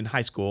Richmond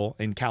High School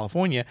in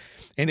California.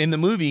 And in the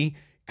movie,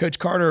 Coach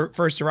Carter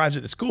first arrives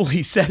at the school.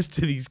 He says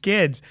to these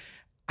kids,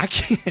 I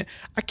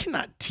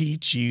cannot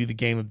teach you the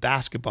game of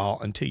basketball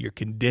until your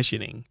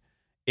conditioning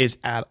is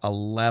at a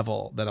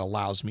level that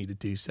allows me to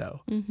do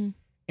so. Mm-hmm.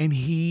 And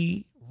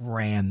he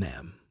ran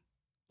them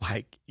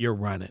like, you're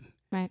running.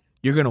 Right.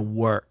 You're going to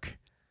work.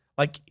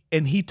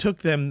 And he took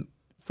them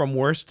from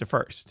worst to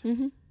first,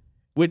 mm-hmm.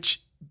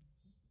 which,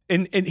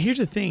 and here's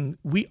the thing.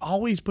 We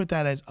always put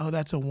that as, oh,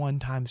 that's a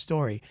one-time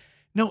story.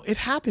 No, it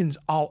happens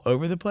all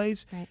over the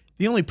place. Right.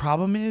 The only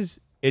problem is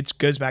it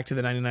goes back to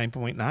the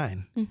 99.9.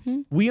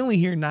 Mm-hmm. We only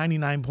hear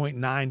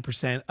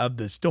 99.9% of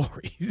the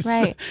stories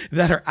right.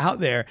 that are out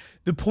there.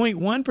 The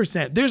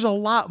 0.1%, there's a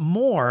lot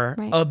more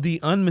right. of the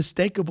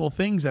unmistakable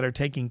things that are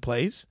taking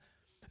place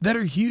that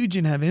are huge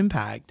and have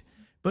impact.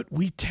 But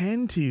we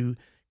tend to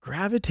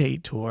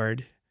gravitate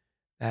toward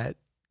that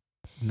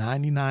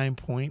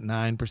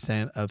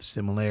 99.9% of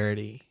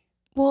similarity.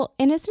 Well,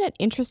 and isn't it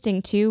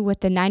interesting too,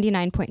 with the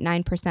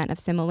 99.9% of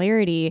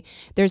similarity,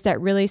 there's that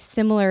really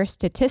similar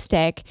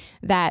statistic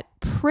that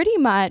pretty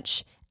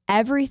much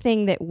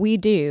everything that we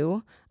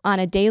do on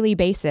a daily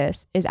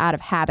basis is out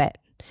of habit.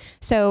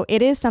 So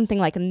it is something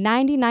like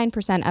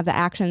 99% of the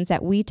actions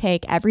that we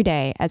take every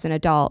day as an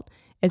adult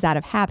is out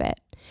of habit.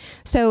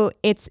 So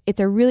it's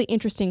a really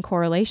interesting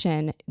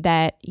correlation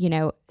that,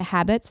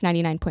 habits,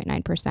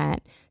 99.9%,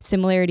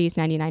 similarities,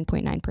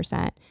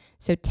 99.9%.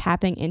 So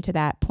tapping into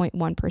that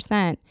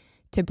 0.1%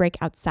 to break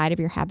outside of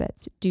your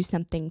habits, do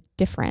something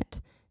different,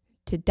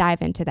 to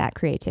dive into that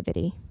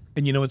creativity.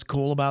 And what's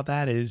cool about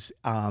that is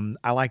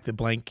I like the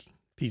blank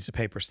piece of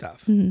paper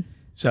stuff. Mm-hmm.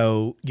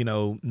 So,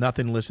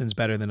 nothing listens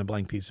better than a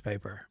blank piece of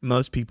paper.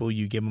 Most people,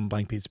 you give them a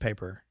blank piece of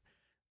paper,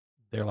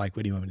 they're like,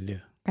 what do you want me to do?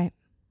 Right.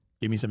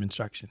 Give me some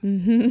instruction.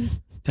 Mm-hmm.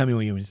 Tell me what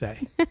you want me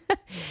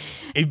to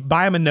say.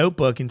 Buy them a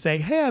notebook and say,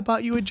 hey, I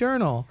bought you a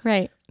journal.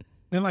 Right.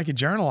 Then like a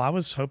journal, I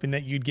was hoping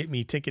that you'd get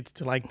me tickets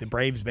to like the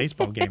Braves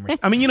baseball game.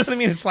 I mean, you know what I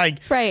mean? It's like,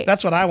 right.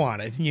 That's what I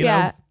wanted. You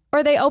know?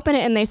 Or they open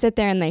it and they sit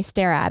there and they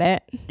stare at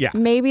it. Yeah.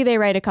 Maybe they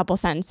write a couple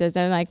sentences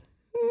and they're like,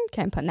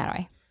 okay, I'm putting that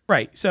away.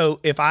 Right. So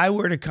if I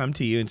were to come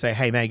to you and say,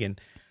 hey, Megan,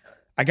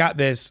 I got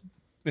this.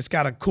 It's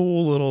got a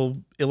cool little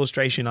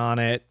illustration on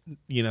it,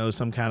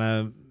 some kind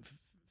of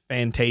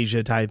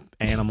Fantasia type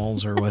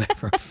animals or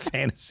whatever,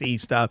 fantasy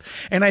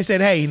stuff. And I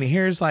said, hey, and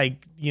here's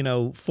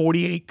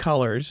 48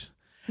 colors.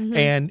 Mm-hmm.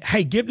 And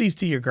hey, give these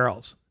to your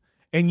girls.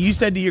 And you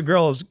said to your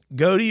girls,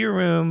 go to your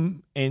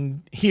room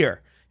and here's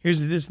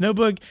this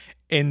notebook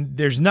and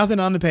there's nothing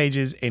on the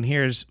pages and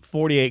here's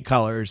 48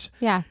 colors.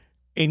 Yeah.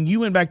 And you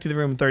went back to the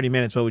room in 30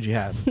 minutes, what would you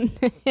have?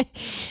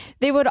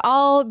 They would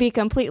all be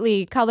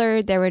completely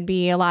colored. There would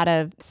be a lot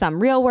of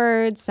some real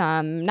words,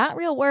 some not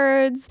real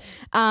words.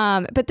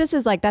 But this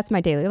is that's my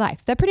daily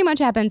life. That pretty much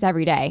happens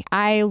every day.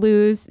 I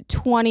lose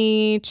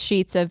 20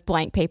 sheets of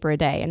blank paper a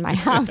day in my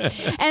house.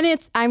 And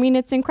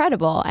it's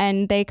incredible.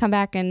 And they come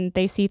back and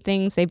they see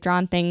things, they've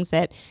drawn things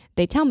that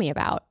they tell me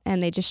about,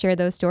 and they just share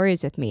those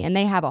stories with me. And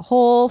they have a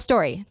whole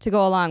story to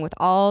go along with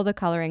all the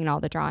coloring and all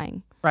the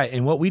drawing. Right.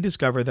 And what we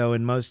discover, though,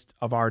 in most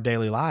of our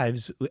daily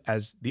lives,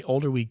 as the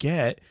older we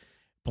get,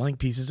 blank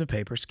pieces of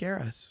paper scare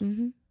us.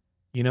 Mm-hmm.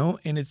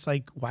 And it's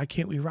like, why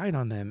can't we write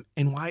on them?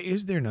 And why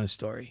is there no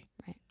story?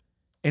 Right.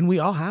 And we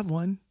all have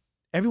one.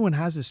 Everyone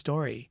has a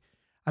story.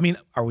 I mean,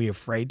 are we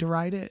afraid to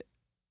write it?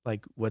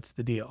 What's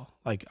the deal?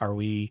 Are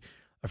we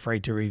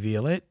afraid to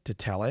reveal it, to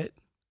tell it?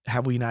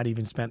 Have we not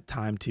even spent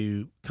time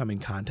to come in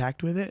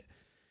contact with it?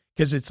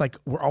 Because it's like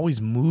we're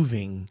always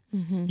moving,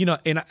 mm-hmm.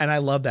 And I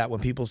love that when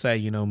people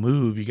say,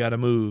 move, you got to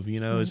move,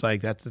 mm-hmm. It's like,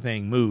 that's the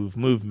thing,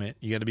 movement,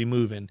 you got to be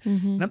moving.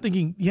 Mm-hmm. And I'm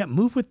thinking,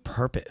 move with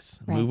purpose,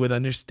 right. move with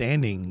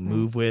understanding, right.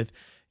 move with,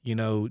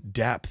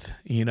 depth,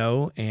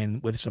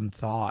 and with some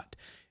thought.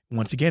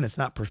 Once again, it's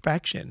not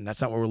perfection.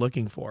 That's not what we're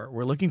looking for.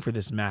 We're looking for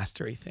this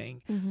mastery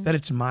thing, mm-hmm. that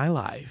it's my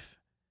life.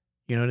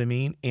 You know what I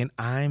mean? And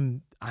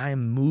I'm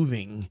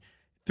moving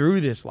through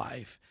this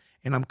life.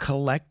 And I'm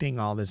collecting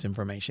all this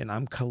information.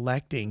 I'm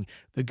collecting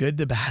the good,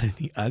 the bad, and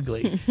the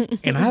ugly.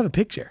 And I have a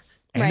picture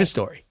and right. a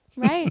story.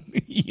 Right.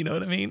 You know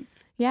what I mean?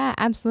 Yeah,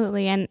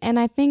 absolutely. And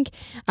I think,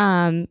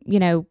 one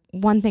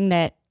thing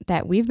that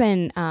we've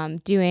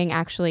been doing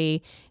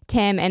actually,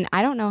 Tim, and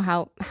I don't know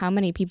how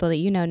many people that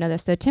know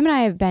this. So Tim and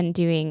I have been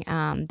doing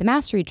the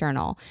Mastery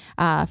Journal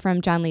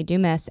from John Lee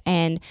Dumas.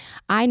 And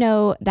I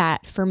know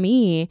that for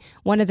me,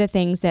 one of the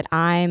things that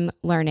I'm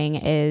learning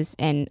is,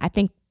 and I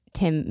think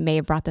Tim may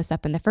have brought this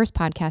up in the first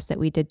podcast that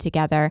we did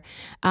together.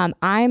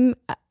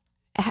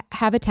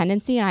 Have a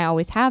tendency, and I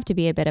always have, to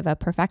be a bit of a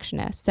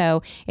perfectionist.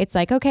 So it's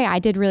like, okay, I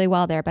did really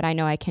well there, but I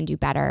know I can do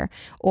better,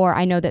 or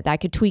I know that I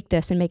could tweak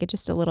this and make it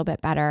just a little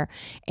bit better.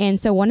 And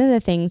so one of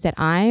the things that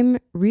I'm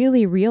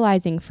really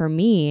realizing for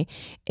me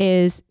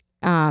is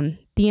the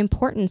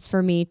importance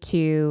for me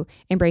to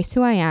embrace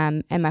who I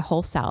am and my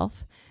whole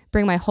self,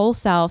 bring my whole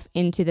self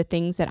into the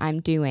things that I'm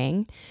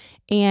doing,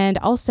 And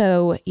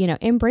also,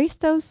 embrace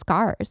those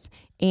scars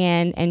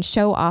and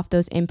show off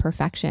those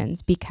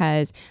imperfections,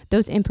 because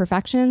those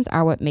imperfections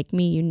are what make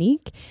me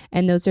unique.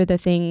 And those are the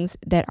things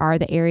that are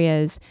the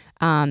areas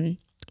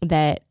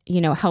that,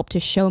 help to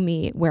show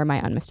me where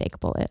my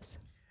unmistakable is.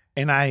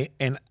 And I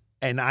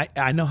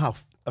know how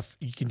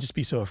you can just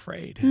be so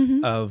afraid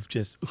of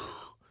just,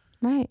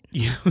 right.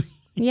 You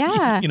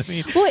Yeah. know what I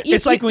mean? Well,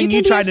 it's like when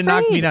you tried to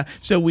knock me down.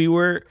 So we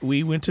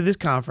went to this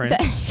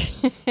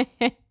conference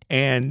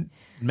and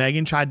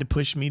Megan tried to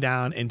push me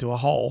down into a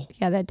hole.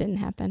 Yeah, that didn't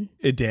happen.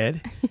 It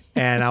did.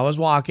 And I was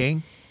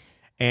walking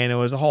and it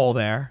was a hole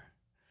there.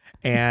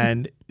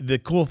 And the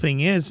cool thing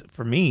is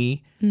for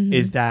me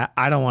is that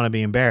I don't want to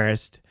be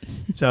embarrassed.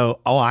 So,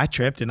 I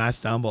tripped and I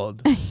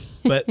stumbled.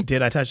 But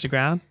did I touch the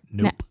ground?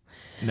 Nope.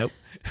 No. Nope.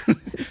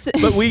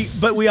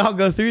 but we all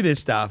go through this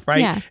stuff,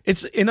 right? Yeah.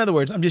 It's, in other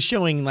words, I'm just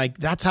showing like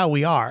that's how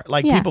we are.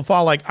 Like people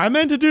fall like, I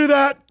meant to do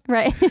that.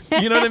 Right.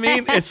 You know what I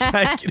mean?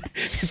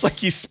 It's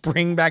like you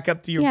spring back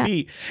up to your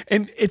feet,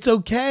 and it's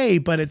okay.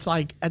 But it's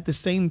like at the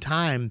same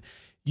time,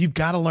 you've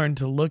got to learn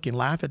to look and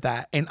laugh at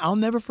that. And I'll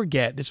never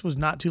forget, this was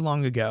not too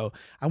long ago.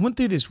 I went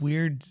through this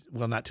weird,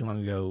 well, not too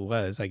long ago, it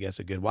was, I guess,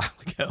 a good while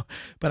ago,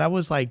 but I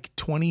was like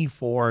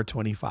 24,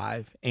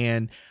 25,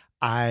 and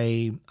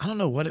I don't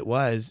know what it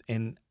was.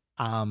 And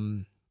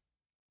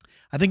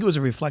I think it was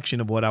a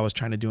reflection of what I was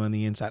trying to do on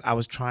the inside. I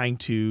was trying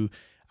to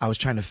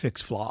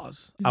fix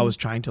flaws. I was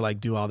trying to like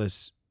do all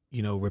this,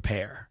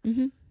 repair,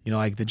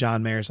 like the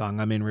John Mayer song,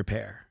 I'm in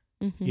repair,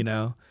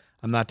 I'm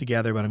not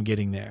together, but I'm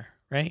getting there.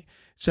 Right.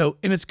 So,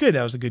 and it's good.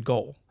 That was a good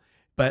goal,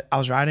 but I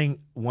was riding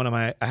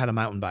I had a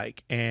mountain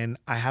bike, and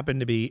I happened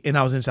to be, and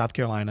I was in South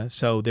Carolina.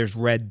 So there's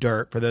red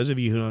dirt. For those of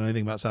you who don't know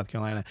anything about South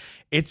Carolina,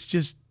 it's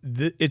just,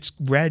 it's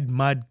red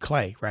mud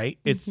clay, right?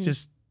 It's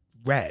just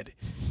red,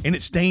 and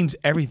it stains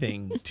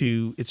everything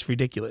it's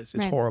ridiculous.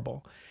 It's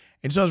horrible.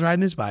 And so I was riding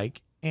this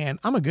bike, and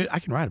I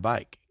can ride a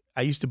bike.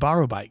 I used to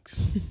borrow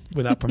bikes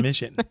without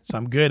permission. So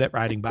I'm good at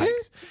riding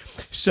bikes.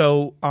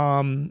 So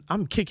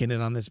I'm kicking it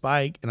on this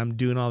bike, and I'm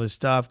doing all this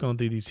stuff, going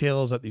through these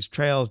hills, up these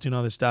trails, doing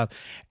all this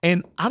stuff.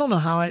 And I don't know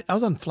how I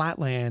was on flat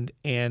land,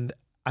 and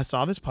I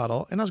saw this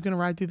puddle, and I was going to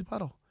ride through the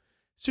puddle.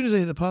 As soon as I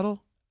hit the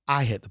puddle,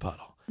 I hit the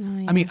puddle. Oh,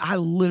 yeah. I mean, I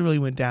literally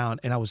went down,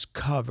 and I was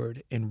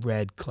covered in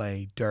red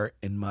clay, dirt,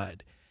 and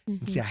mud.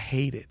 And see, I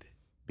hated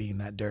being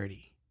that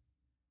dirty.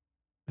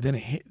 But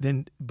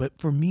but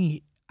for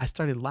me, I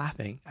started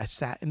laughing. I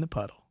sat in the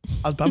puddle.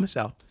 I was by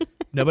myself.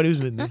 Nobody was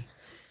with me.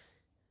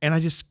 And I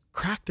just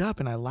cracked up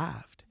and I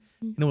laughed.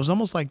 And it was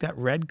almost like that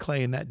red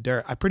clay and that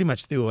dirt. I pretty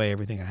much threw away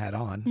everything I had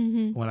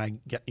on when I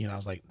I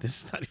was like,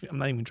 I'm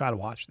not even trying to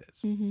watch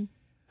this.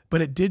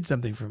 But it did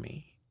something for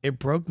me. It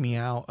broke me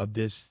out of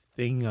this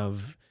thing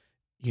of,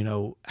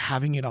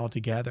 having it all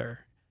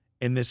together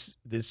and this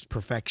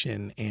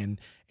perfection. And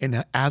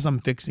as I'm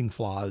fixing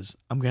flaws,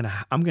 I'm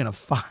gonna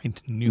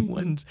find new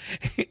ones,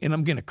 and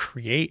I'm gonna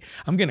create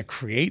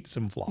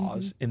some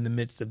flaws in the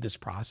midst of this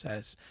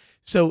process.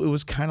 So it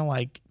was kind of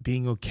like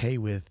being okay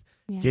with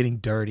getting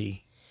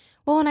dirty.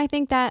 Well, and I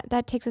think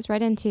that takes us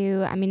right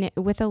into,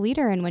 with a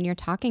leader, and when you're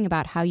talking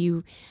about how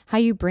you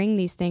bring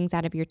these things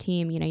out of your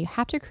team, you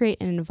have to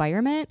create an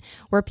environment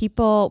where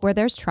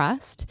there's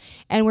trust,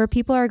 and where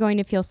people are going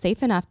to feel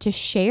safe enough to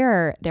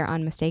share their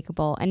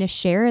unmistakable and to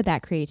share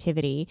that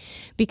creativity.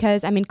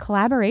 Because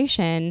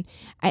collaboration,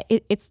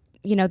 it's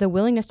the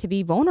willingness to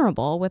be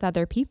vulnerable with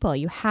other people.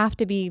 You have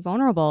to be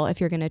vulnerable if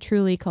you're going to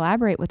truly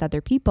collaborate with other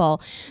people.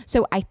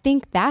 So I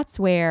think that's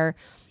where,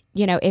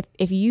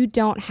 if you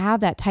don't have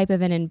that type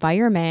of an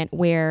environment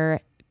where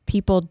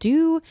people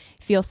do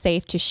feel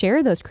safe to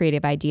share those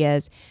creative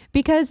ideas,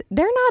 because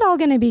they're not all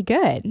going to be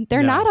good.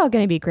 They're not all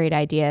going to be great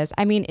ideas.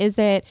 Is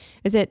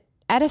it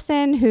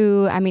Edison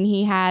who,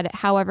 he had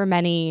however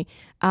many,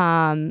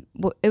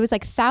 it was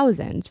like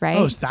thousands, right?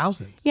 Oh, it's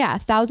thousands. Yeah.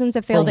 Thousands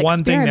of failed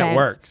experiments. For one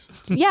experiments.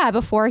 thing that works. Yeah.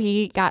 Before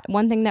he got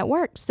one thing that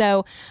worked.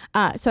 So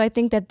I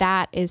think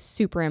that is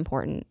super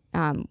important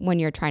when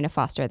you're trying to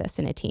foster this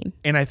in a team.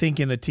 And I think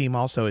in a team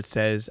also, it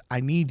says,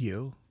 I need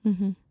you.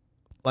 And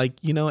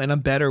I'm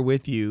better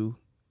with you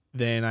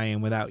than I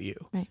am without you.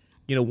 Right.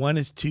 One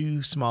is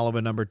too small of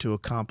a number to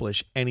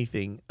accomplish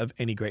anything of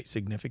any great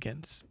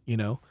significance,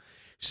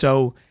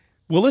 So,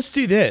 well, let's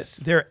do this.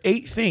 There are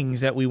 8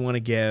 things that we want to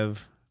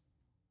give,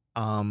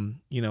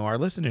 our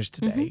listeners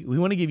today. We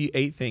want to give you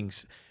 8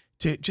 things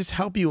to just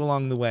help you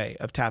along the way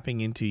of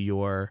tapping into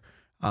your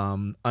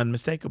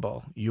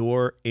unmistakable,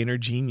 your inner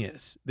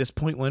genius, this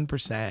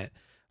 0.1%.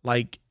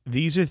 Like,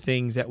 these are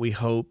things that we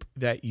hope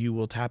that you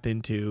will tap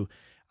into,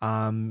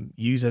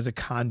 use as a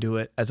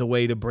conduit, as a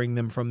way to bring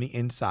them from the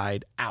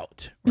inside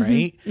out,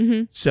 right?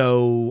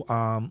 So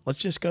let's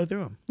just go through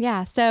them.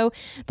 Yeah. So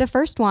the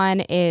first one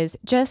is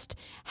just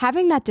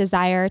having that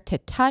desire to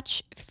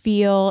touch,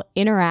 feel,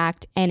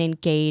 interact, and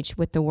engage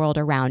with the world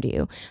around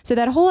you. So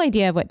that whole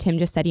idea of what Tim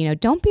just said,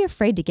 don't be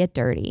afraid to get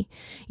dirty.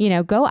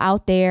 Go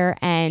out there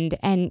and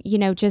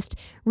just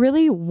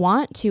really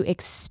want to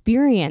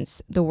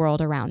experience the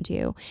world around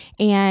you,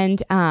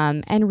 and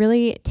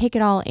really take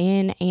it all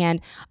in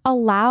and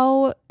allow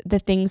allow the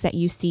things that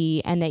you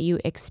see and that you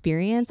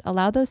experience,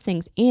 allow those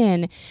things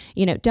in.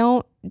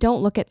 Don't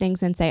look at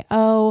things and say,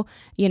 oh,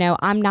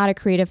 I'm not a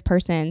creative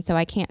person, so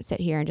I can't sit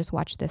here and just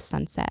watch this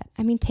sunset.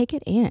 I mean, take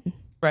it in.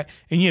 Right.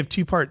 And you have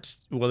two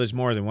parts. Well, there's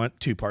more than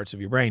two parts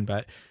of your brain,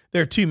 but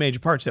there are two major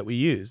parts that we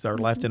use, our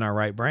left and our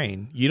right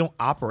brain. You don't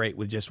operate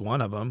with just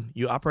one of them.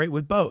 You operate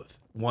with both.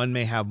 One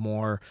may have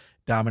more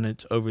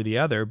dominance over the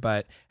other,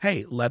 but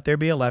hey, let there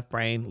be a left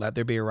brain, let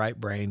there be a right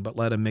brain, but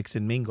let them mix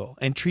and mingle,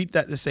 and treat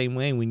that the same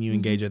way when you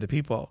engage other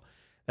people.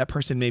 That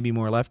person may be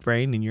more left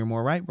brained and you're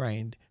more right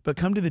brained, but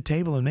come to the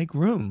table and make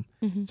room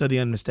so the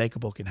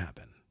unmistakable can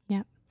happen.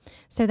 Yeah.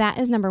 So that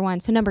is number one.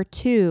 So number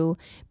two,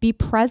 be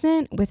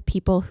present with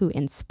people who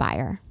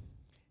inspire.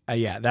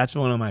 Yeah, that's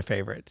one of my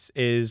favorites,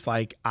 is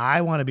like,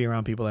 I want to be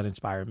around people that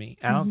inspire me.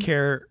 I don't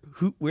care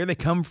where they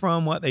come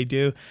from, what they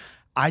do.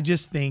 I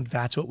just think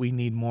that's what we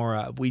need more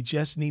of. We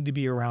just need to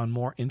be around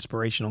more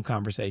inspirational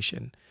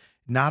conversation,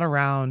 not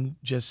around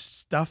just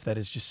stuff that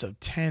is just so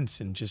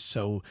tense and just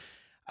so,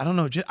 I don't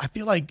know. I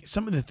feel like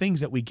some of the things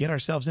that we get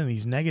ourselves in,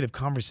 these negative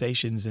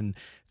conversations and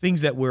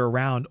things that we're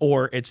around,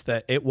 or it's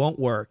that it won't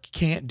work,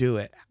 can't do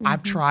it,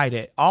 I've tried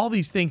it, all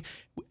these things.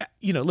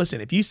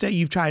 Listen, if you say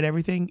you've tried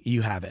everything,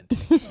 you haven't,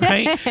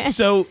 right?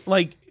 So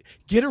like,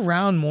 get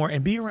around more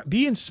and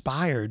be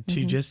inspired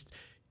to just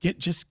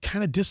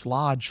kind of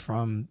dislodge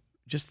from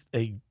just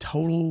a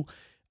total,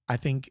 I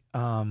think,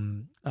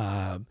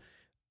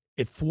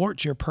 it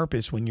thwarts your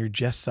purpose when you're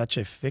just such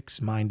a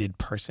fixed-minded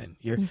person.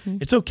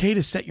 It's okay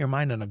to set your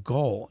mind on a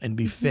goal and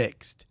be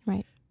fixed,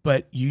 right?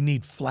 But you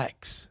need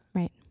flex,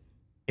 right,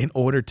 in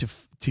order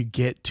to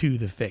get to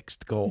the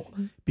fixed goal.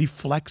 Be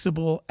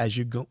flexible as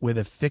you go with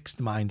a fixed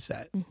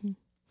mindset.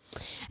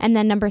 And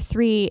then number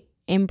three,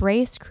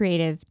 embrace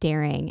creative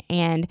daring.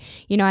 And,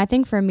 I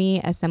think for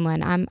me as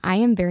someone, I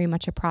am very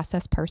much a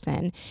process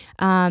person.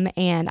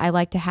 And I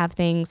like to have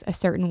things a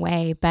certain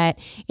way, but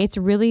it's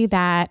really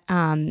that,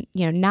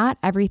 not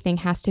everything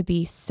has to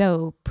be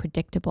so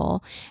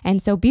predictable.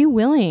 And so be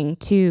willing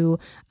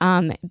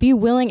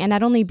and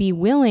not only be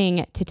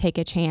willing to take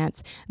a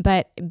chance,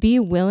 but be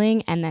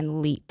willing and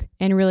then leap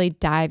and really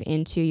dive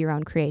into your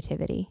own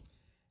creativity.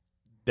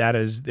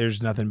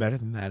 There's nothing better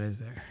than that, is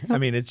there? Nope. I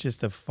mean, it's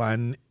just a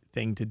fun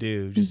thing to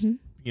do. Just,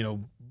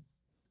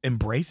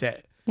 embrace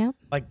it. Yeah.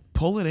 Like,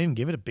 pull it in,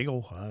 give it a big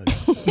old hug.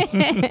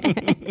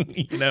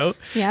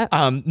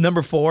 Yeah.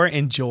 Number 4,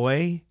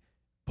 enjoy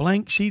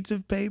blank sheets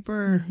of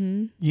paper.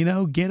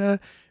 Get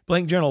a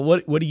blank journal.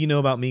 What do you know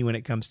about me when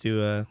it comes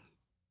to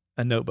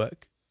a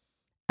notebook?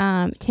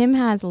 Tim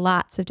has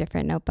lots of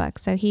different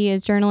notebooks. So he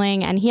is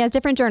journaling, and he has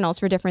different journals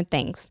for different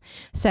things.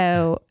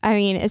 So,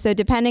 so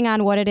depending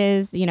on what it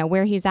is,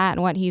 where he's at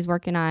and what he's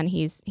working on,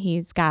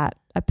 he's got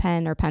a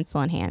pen or pencil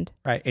in hand.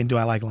 Right. And do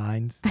I like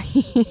lines?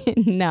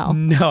 No.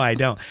 No, I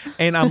don't.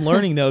 And I'm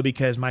learning though,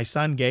 because my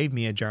son gave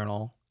me a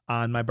journal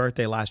on my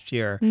birthday last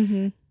year.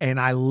 And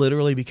I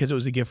literally, because it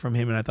was a gift from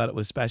him and I thought it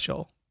was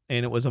special,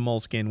 and it was a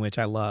Moleskine, which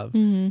I love,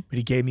 but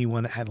he gave me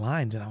one that had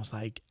lines, and I was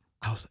like,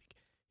 he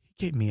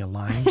gave me a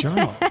line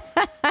journal.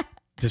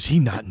 Does he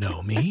not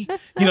know me?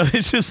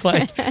 It's just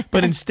like,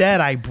 but instead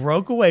I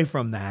broke away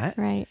from that.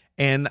 Right.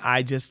 And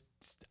I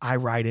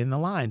write in the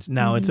lines.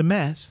 Now it's a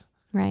mess.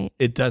 Right.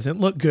 It doesn't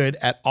look good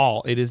at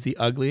all. It is the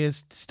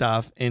ugliest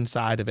stuff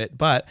inside of it,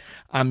 but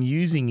I'm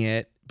using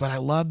it. But I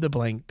love the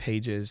blank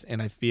pages.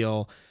 And I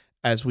feel,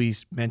 as we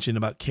mentioned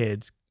about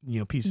kids,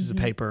 pieces of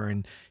paper,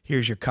 and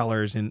here's your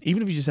colors. And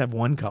even if you just have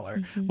one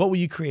color, what will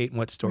you create and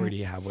what story do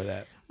you have with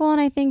it? Well, and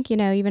I think,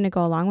 even to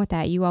go along with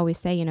that, you always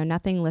say,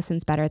 nothing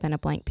listens better than a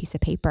blank piece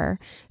of paper.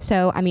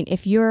 So,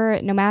 if you're,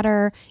 no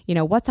matter,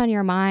 what's on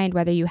your mind,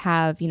 whether you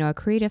have, a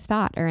creative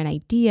thought or an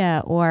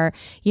idea, or,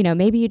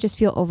 maybe you just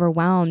feel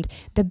overwhelmed,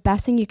 the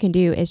best thing you can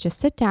do is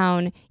just sit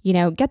down,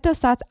 get those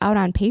thoughts out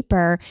on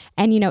paper,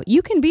 and,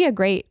 you can be a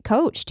great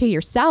coach to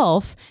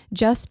yourself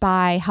just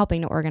by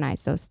helping to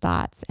organize those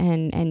thoughts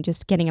and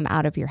just getting them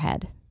out of your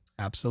head.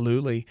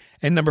 Absolutely.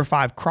 And number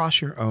 5,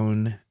 cross your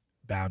own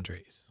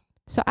boundaries.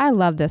 So I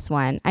love this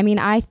one.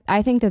 I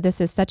think that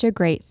this is such a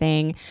great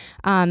thing.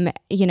 In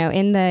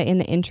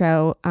the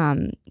intro,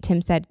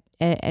 Tim said,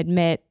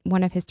 admit,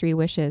 one of his 3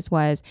 wishes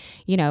was,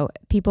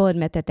 people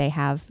admit that they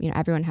have,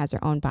 everyone has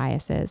their own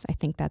biases. I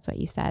think that's what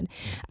you said.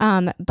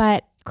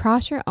 But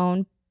cross your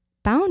own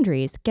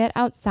boundaries. Get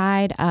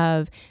outside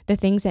of the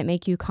things that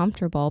make you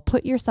comfortable.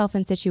 Put yourself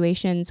in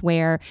situations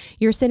where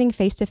you're sitting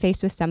face to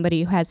face with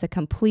somebody who has a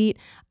complete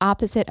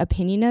opposite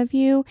opinion of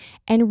you,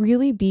 and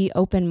really be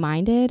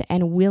open-minded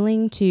and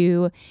willing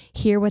to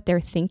hear what they're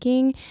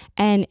thinking,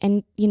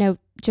 and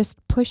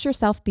just push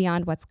yourself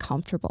beyond what's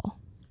comfortable.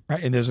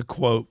 Right. And there's a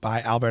quote by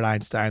Albert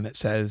Einstein that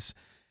says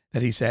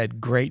that he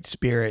said, "Great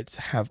spirits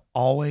have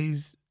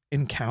always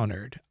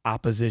encountered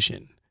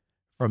opposition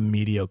from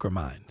mediocre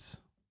minds."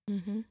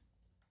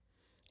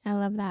 I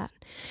love that.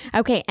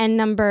 Okay. And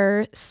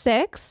number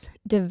 6,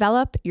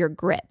 develop your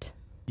grit.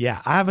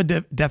 Yeah. I have a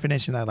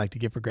definition I'd like to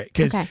give for grit,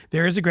 because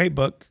there is a great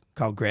book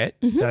called Grit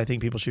that I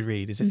think people should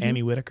read. Is it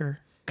Amy Whitaker?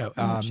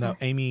 No,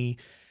 Amy.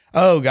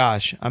 Oh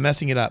gosh, I'm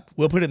messing it up.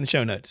 We'll put it in the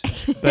show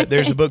notes. But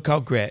there's a book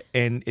called Grit,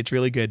 and it's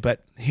really good.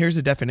 But here's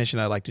a definition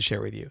I'd like to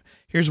share with you.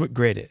 Here's what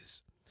grit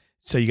is.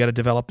 So you got to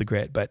develop the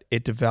grit, but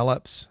it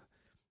develops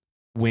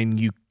when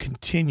you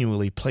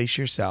continually place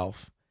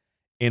yourself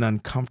in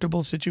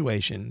uncomfortable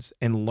situations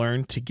and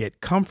learn to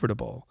get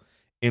comfortable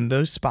in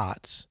those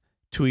spots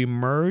to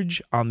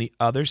emerge on the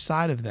other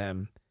side of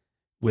them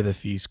with a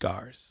few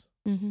scars.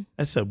 Mm-hmm.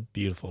 That's so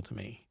beautiful to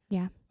me.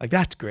 Yeah. Like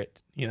that's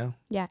grit, you know?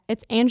 Yeah.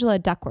 It's Angela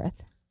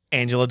Duckworth.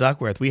 Angela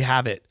Duckworth. We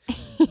have it.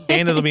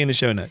 And it'll be in the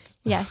show notes.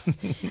 Yes.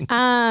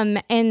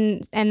 And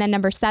then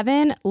number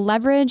 7,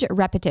 leverage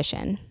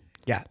repetition.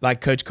 Yeah, like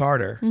Coach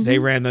Carter, they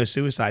ran those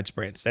suicide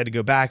sprints. They had to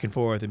go back and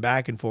forth and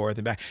back and forth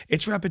and back.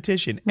 It's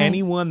repetition. Right.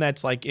 Anyone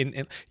that's like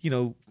in,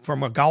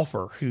 from a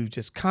golfer who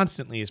just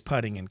constantly is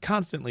putting and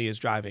constantly is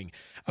driving,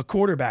 a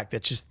quarterback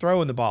that's just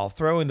throwing the ball.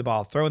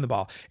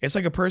 It's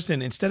like a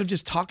person, instead of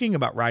just talking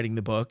about writing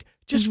the book,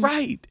 just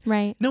write.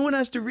 Right. No one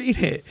has to read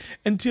it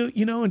until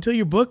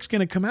your book's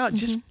going to come out.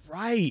 Just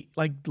write,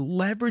 like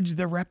leverage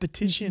the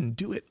repetition,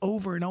 do it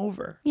over and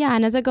over. Yeah.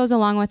 And as it goes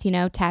along with,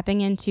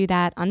 tapping into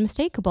that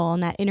unmistakable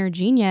and that inner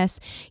genius,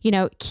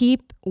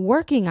 keep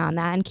working on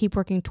that and keep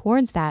working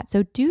towards that.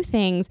 So do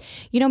things,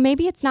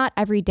 maybe it's not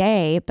every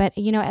day, but,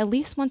 at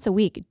least once a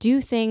week, do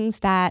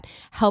things that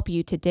help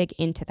you to dig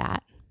into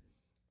that.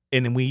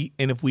 And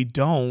if we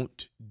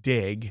don't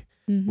dig,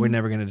 we're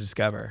never going to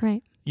discover.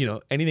 Right.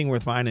 Anything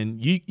worth finding,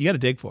 you got to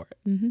dig for it.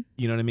 Mm-hmm.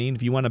 You know what I mean?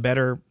 If you want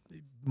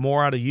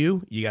more out of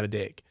you got to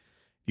dig.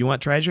 If you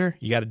want treasure,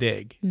 you got to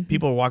dig. Mm-hmm.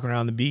 People are walking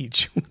around the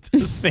beach with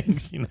those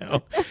things,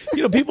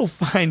 people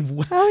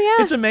find,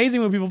 it's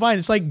amazing what people find.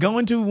 It's like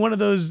going to one of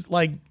those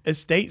like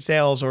estate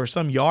sales or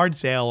some yard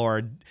sale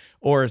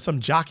or some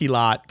jockey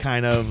lot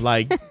kind of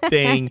like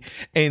thing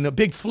and a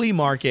big flea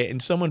market,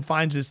 and someone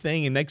finds this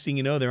thing, and next thing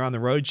you know, they're on the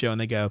road show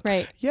and they go,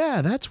 right,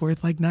 yeah, that's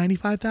worth like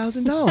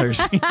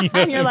 $95,000.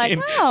 And you're like,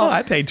 oh,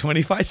 I paid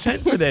 25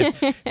 cents for this.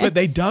 But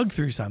they dug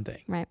through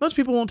something. Right. Most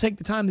people won't take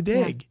the time to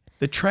dig. Yeah.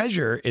 The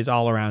treasure is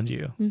all around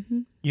you. Mm-hmm.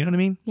 You know what I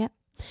mean? Yep.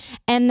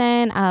 And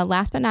then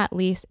last but not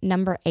least,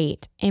 number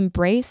 8,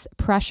 embrace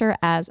pressure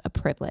as a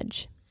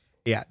privilege.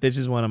 Yeah, this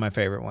is one of my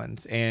favorite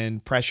ones.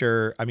 And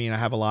pressure, I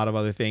have a lot of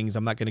other things.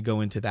 I'm not going to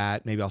go into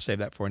that. Maybe I'll save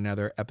that for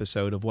another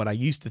episode of what I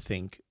used to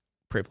think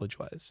privilege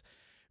was.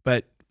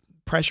 But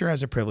pressure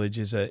as a privilege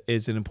is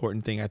an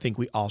important thing. I think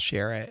we all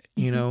share it.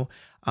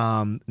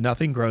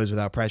 Nothing grows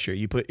without pressure.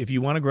 If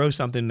you want to grow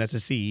something that's a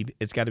seed,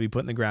 it's got to be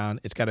put in the ground.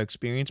 It's got to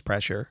experience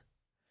pressure.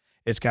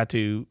 It's got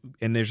to,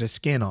 and there's a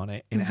skin on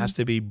it, and it has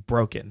to be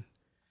broken.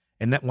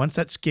 And that once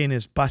that skin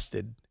is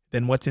busted,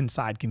 then what's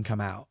inside can come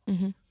out.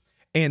 Mm-hmm.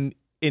 And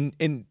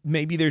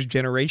maybe there's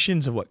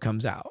generations of what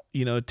comes out.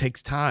 It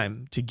takes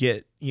time to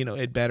get,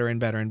 it better and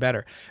better and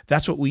better.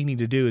 That's what we need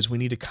to do, is we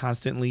need to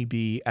constantly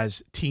be,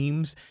 as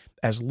teams,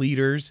 as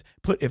leaders,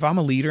 if I'm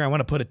a leader, I want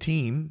to put a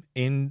team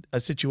in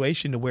a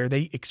situation to where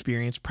they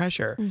experience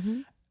pressure.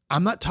 Mm-hmm.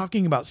 I'm not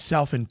talking about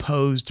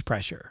self-imposed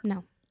pressure.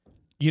 No.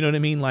 You know what I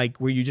mean? Like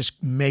where you're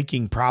just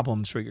making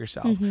problems for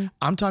yourself. Mm-hmm.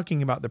 I'm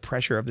talking about the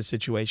pressure of the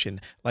situation.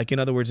 Like, in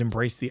other words,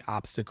 embrace the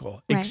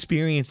obstacle,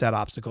 experience that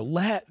obstacle,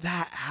 let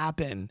that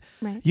happen.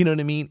 Right. You know what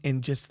I mean?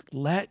 And just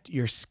let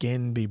your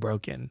skin be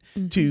broken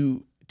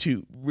to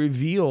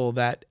reveal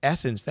that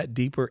essence, that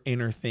deeper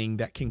inner thing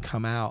that can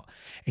come out.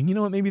 And you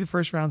know what? Maybe the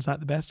first round's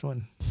not the best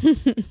one,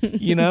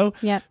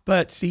 Yep.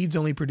 But seeds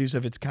only produce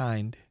of its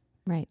kind.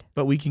 Right.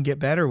 But we can get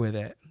better with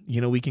it.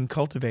 We can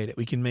cultivate it.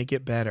 We can make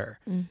it better.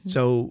 Mm-hmm.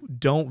 So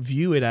don't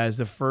view it as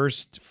the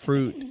first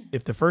fruit.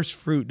 If the first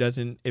fruit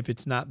if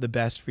it's not the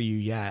best for you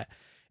yet,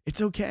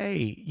 it's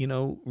okay.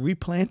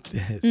 Replant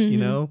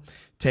this,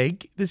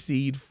 take the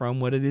seed from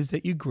what it is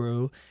that you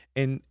grew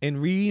and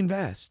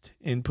reinvest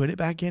and put it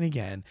back in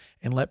again,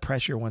 and let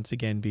pressure once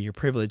again be your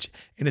privilege.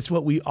 And it's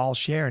what we all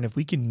share. And if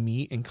we can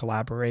meet and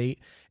collaborate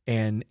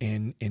and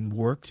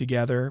work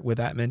together with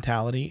that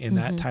mentality and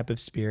that type of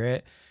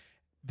spirit,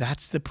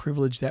 that's the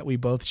privilege that we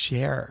both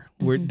share.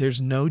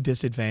 There's no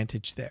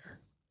disadvantage there.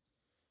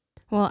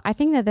 Well, I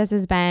think that this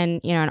has been,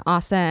 an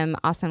awesome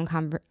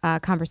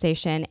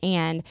conversation.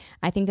 And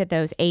I think that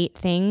those 8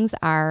 things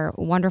are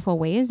wonderful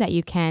ways that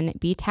you can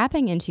be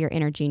tapping into your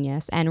inner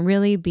genius and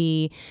really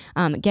be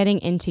getting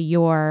into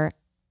your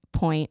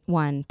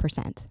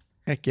 0.1%.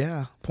 Heck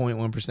yeah,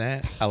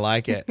 0.1%. I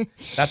like it.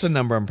 That's a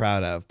number I'm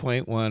proud of.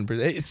 0.1%.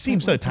 It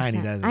seems so tiny,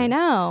 doesn't it? I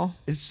know.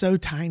 It's so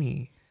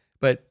tiny.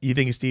 But you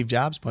think of Steve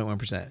Jobs,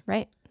 0.1%.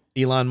 Right.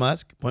 Elon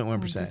Musk,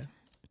 0.1%.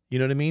 You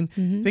know what I mean?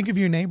 Mm-hmm. Think of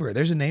your neighbor.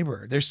 There's a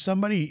neighbor. There's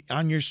somebody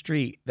on your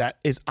street that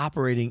is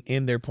operating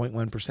in their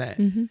 0.1%.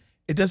 Mm-hmm.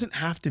 It doesn't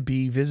have to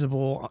be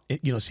visible,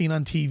 seen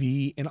on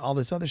TV and all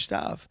this other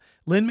stuff.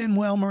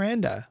 Lin-Manuel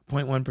Miranda,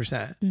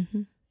 0.1%.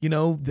 Mm-hmm.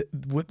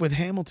 With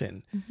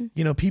Hamilton,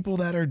 people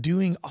that are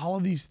doing all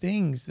of these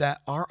things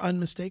that are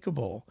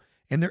unmistakable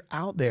and they're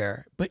out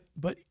there. But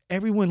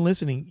everyone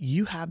listening,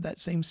 you have that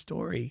same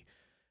story.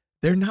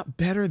 They're not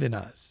better than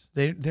us.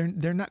 They're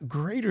not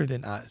greater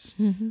than us.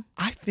 Mm-hmm.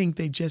 I think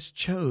they just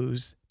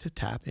chose to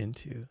tap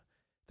into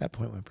that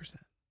 0.1%.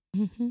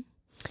 Mm-hmm.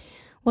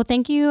 Well,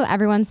 thank you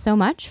everyone so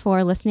much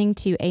for listening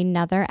to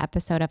another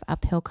episode of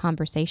Uphill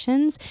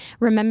Conversations.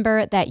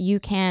 Remember that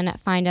you can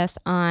find us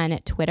on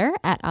Twitter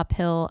at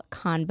Uphill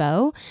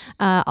Convo.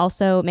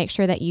 Also, make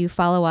sure that you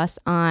follow us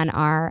on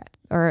or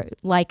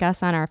like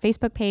us on our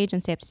Facebook page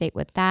and stay up to date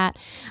with that.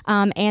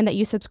 And that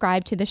you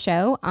subscribe to the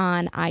show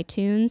on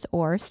iTunes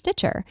or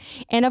Stitcher.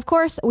 And of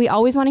course, we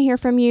always want to hear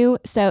from you.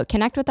 So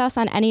connect with us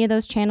on any of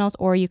those channels,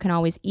 or you can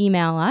always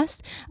email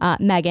us,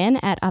 Megan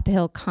at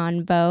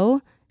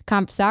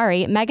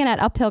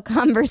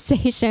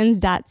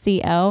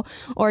upphillconversations.co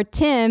or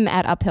Tim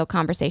at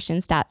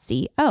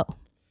upphillconversations.co.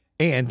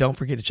 And don't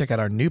forget to check out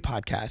our new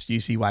podcast,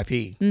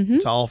 UCYP.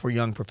 It's all for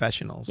young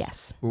professionals.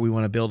 Yes. Where we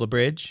want to build a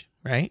bridge,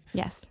 right?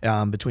 Yes.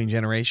 Between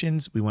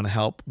generations. We want to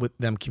help with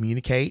them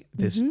communicate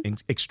this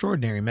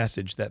extraordinary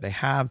message that they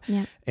have,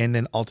 and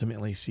then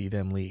ultimately see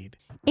them lead.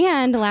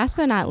 And last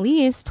but not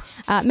least,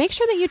 make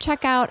sure that you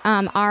check out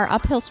our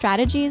Uphill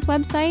Strategies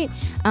website.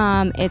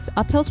 It's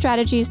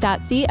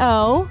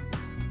upphillstrategies.co.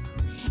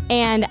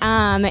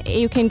 And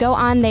you can go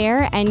on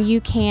there and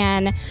you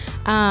can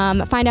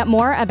find out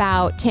more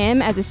about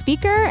Tim as a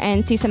speaker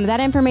and see some of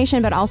that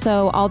information, but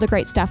also all the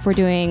great stuff we're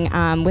doing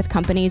with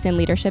companies in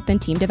leadership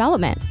and team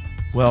development.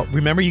 Well,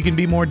 remember, you can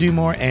be more, do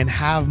more, and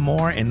have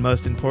more. And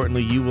most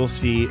importantly, you will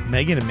see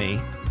Megan and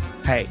me,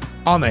 hey,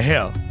 on the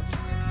hill.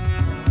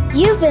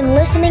 You've been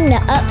listening to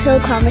Uphill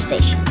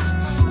Conversations.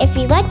 If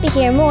you'd like to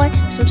hear more,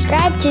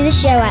 subscribe to the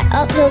show at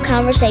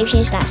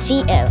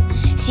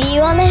upphillconversations.co. See you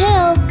on the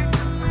hill.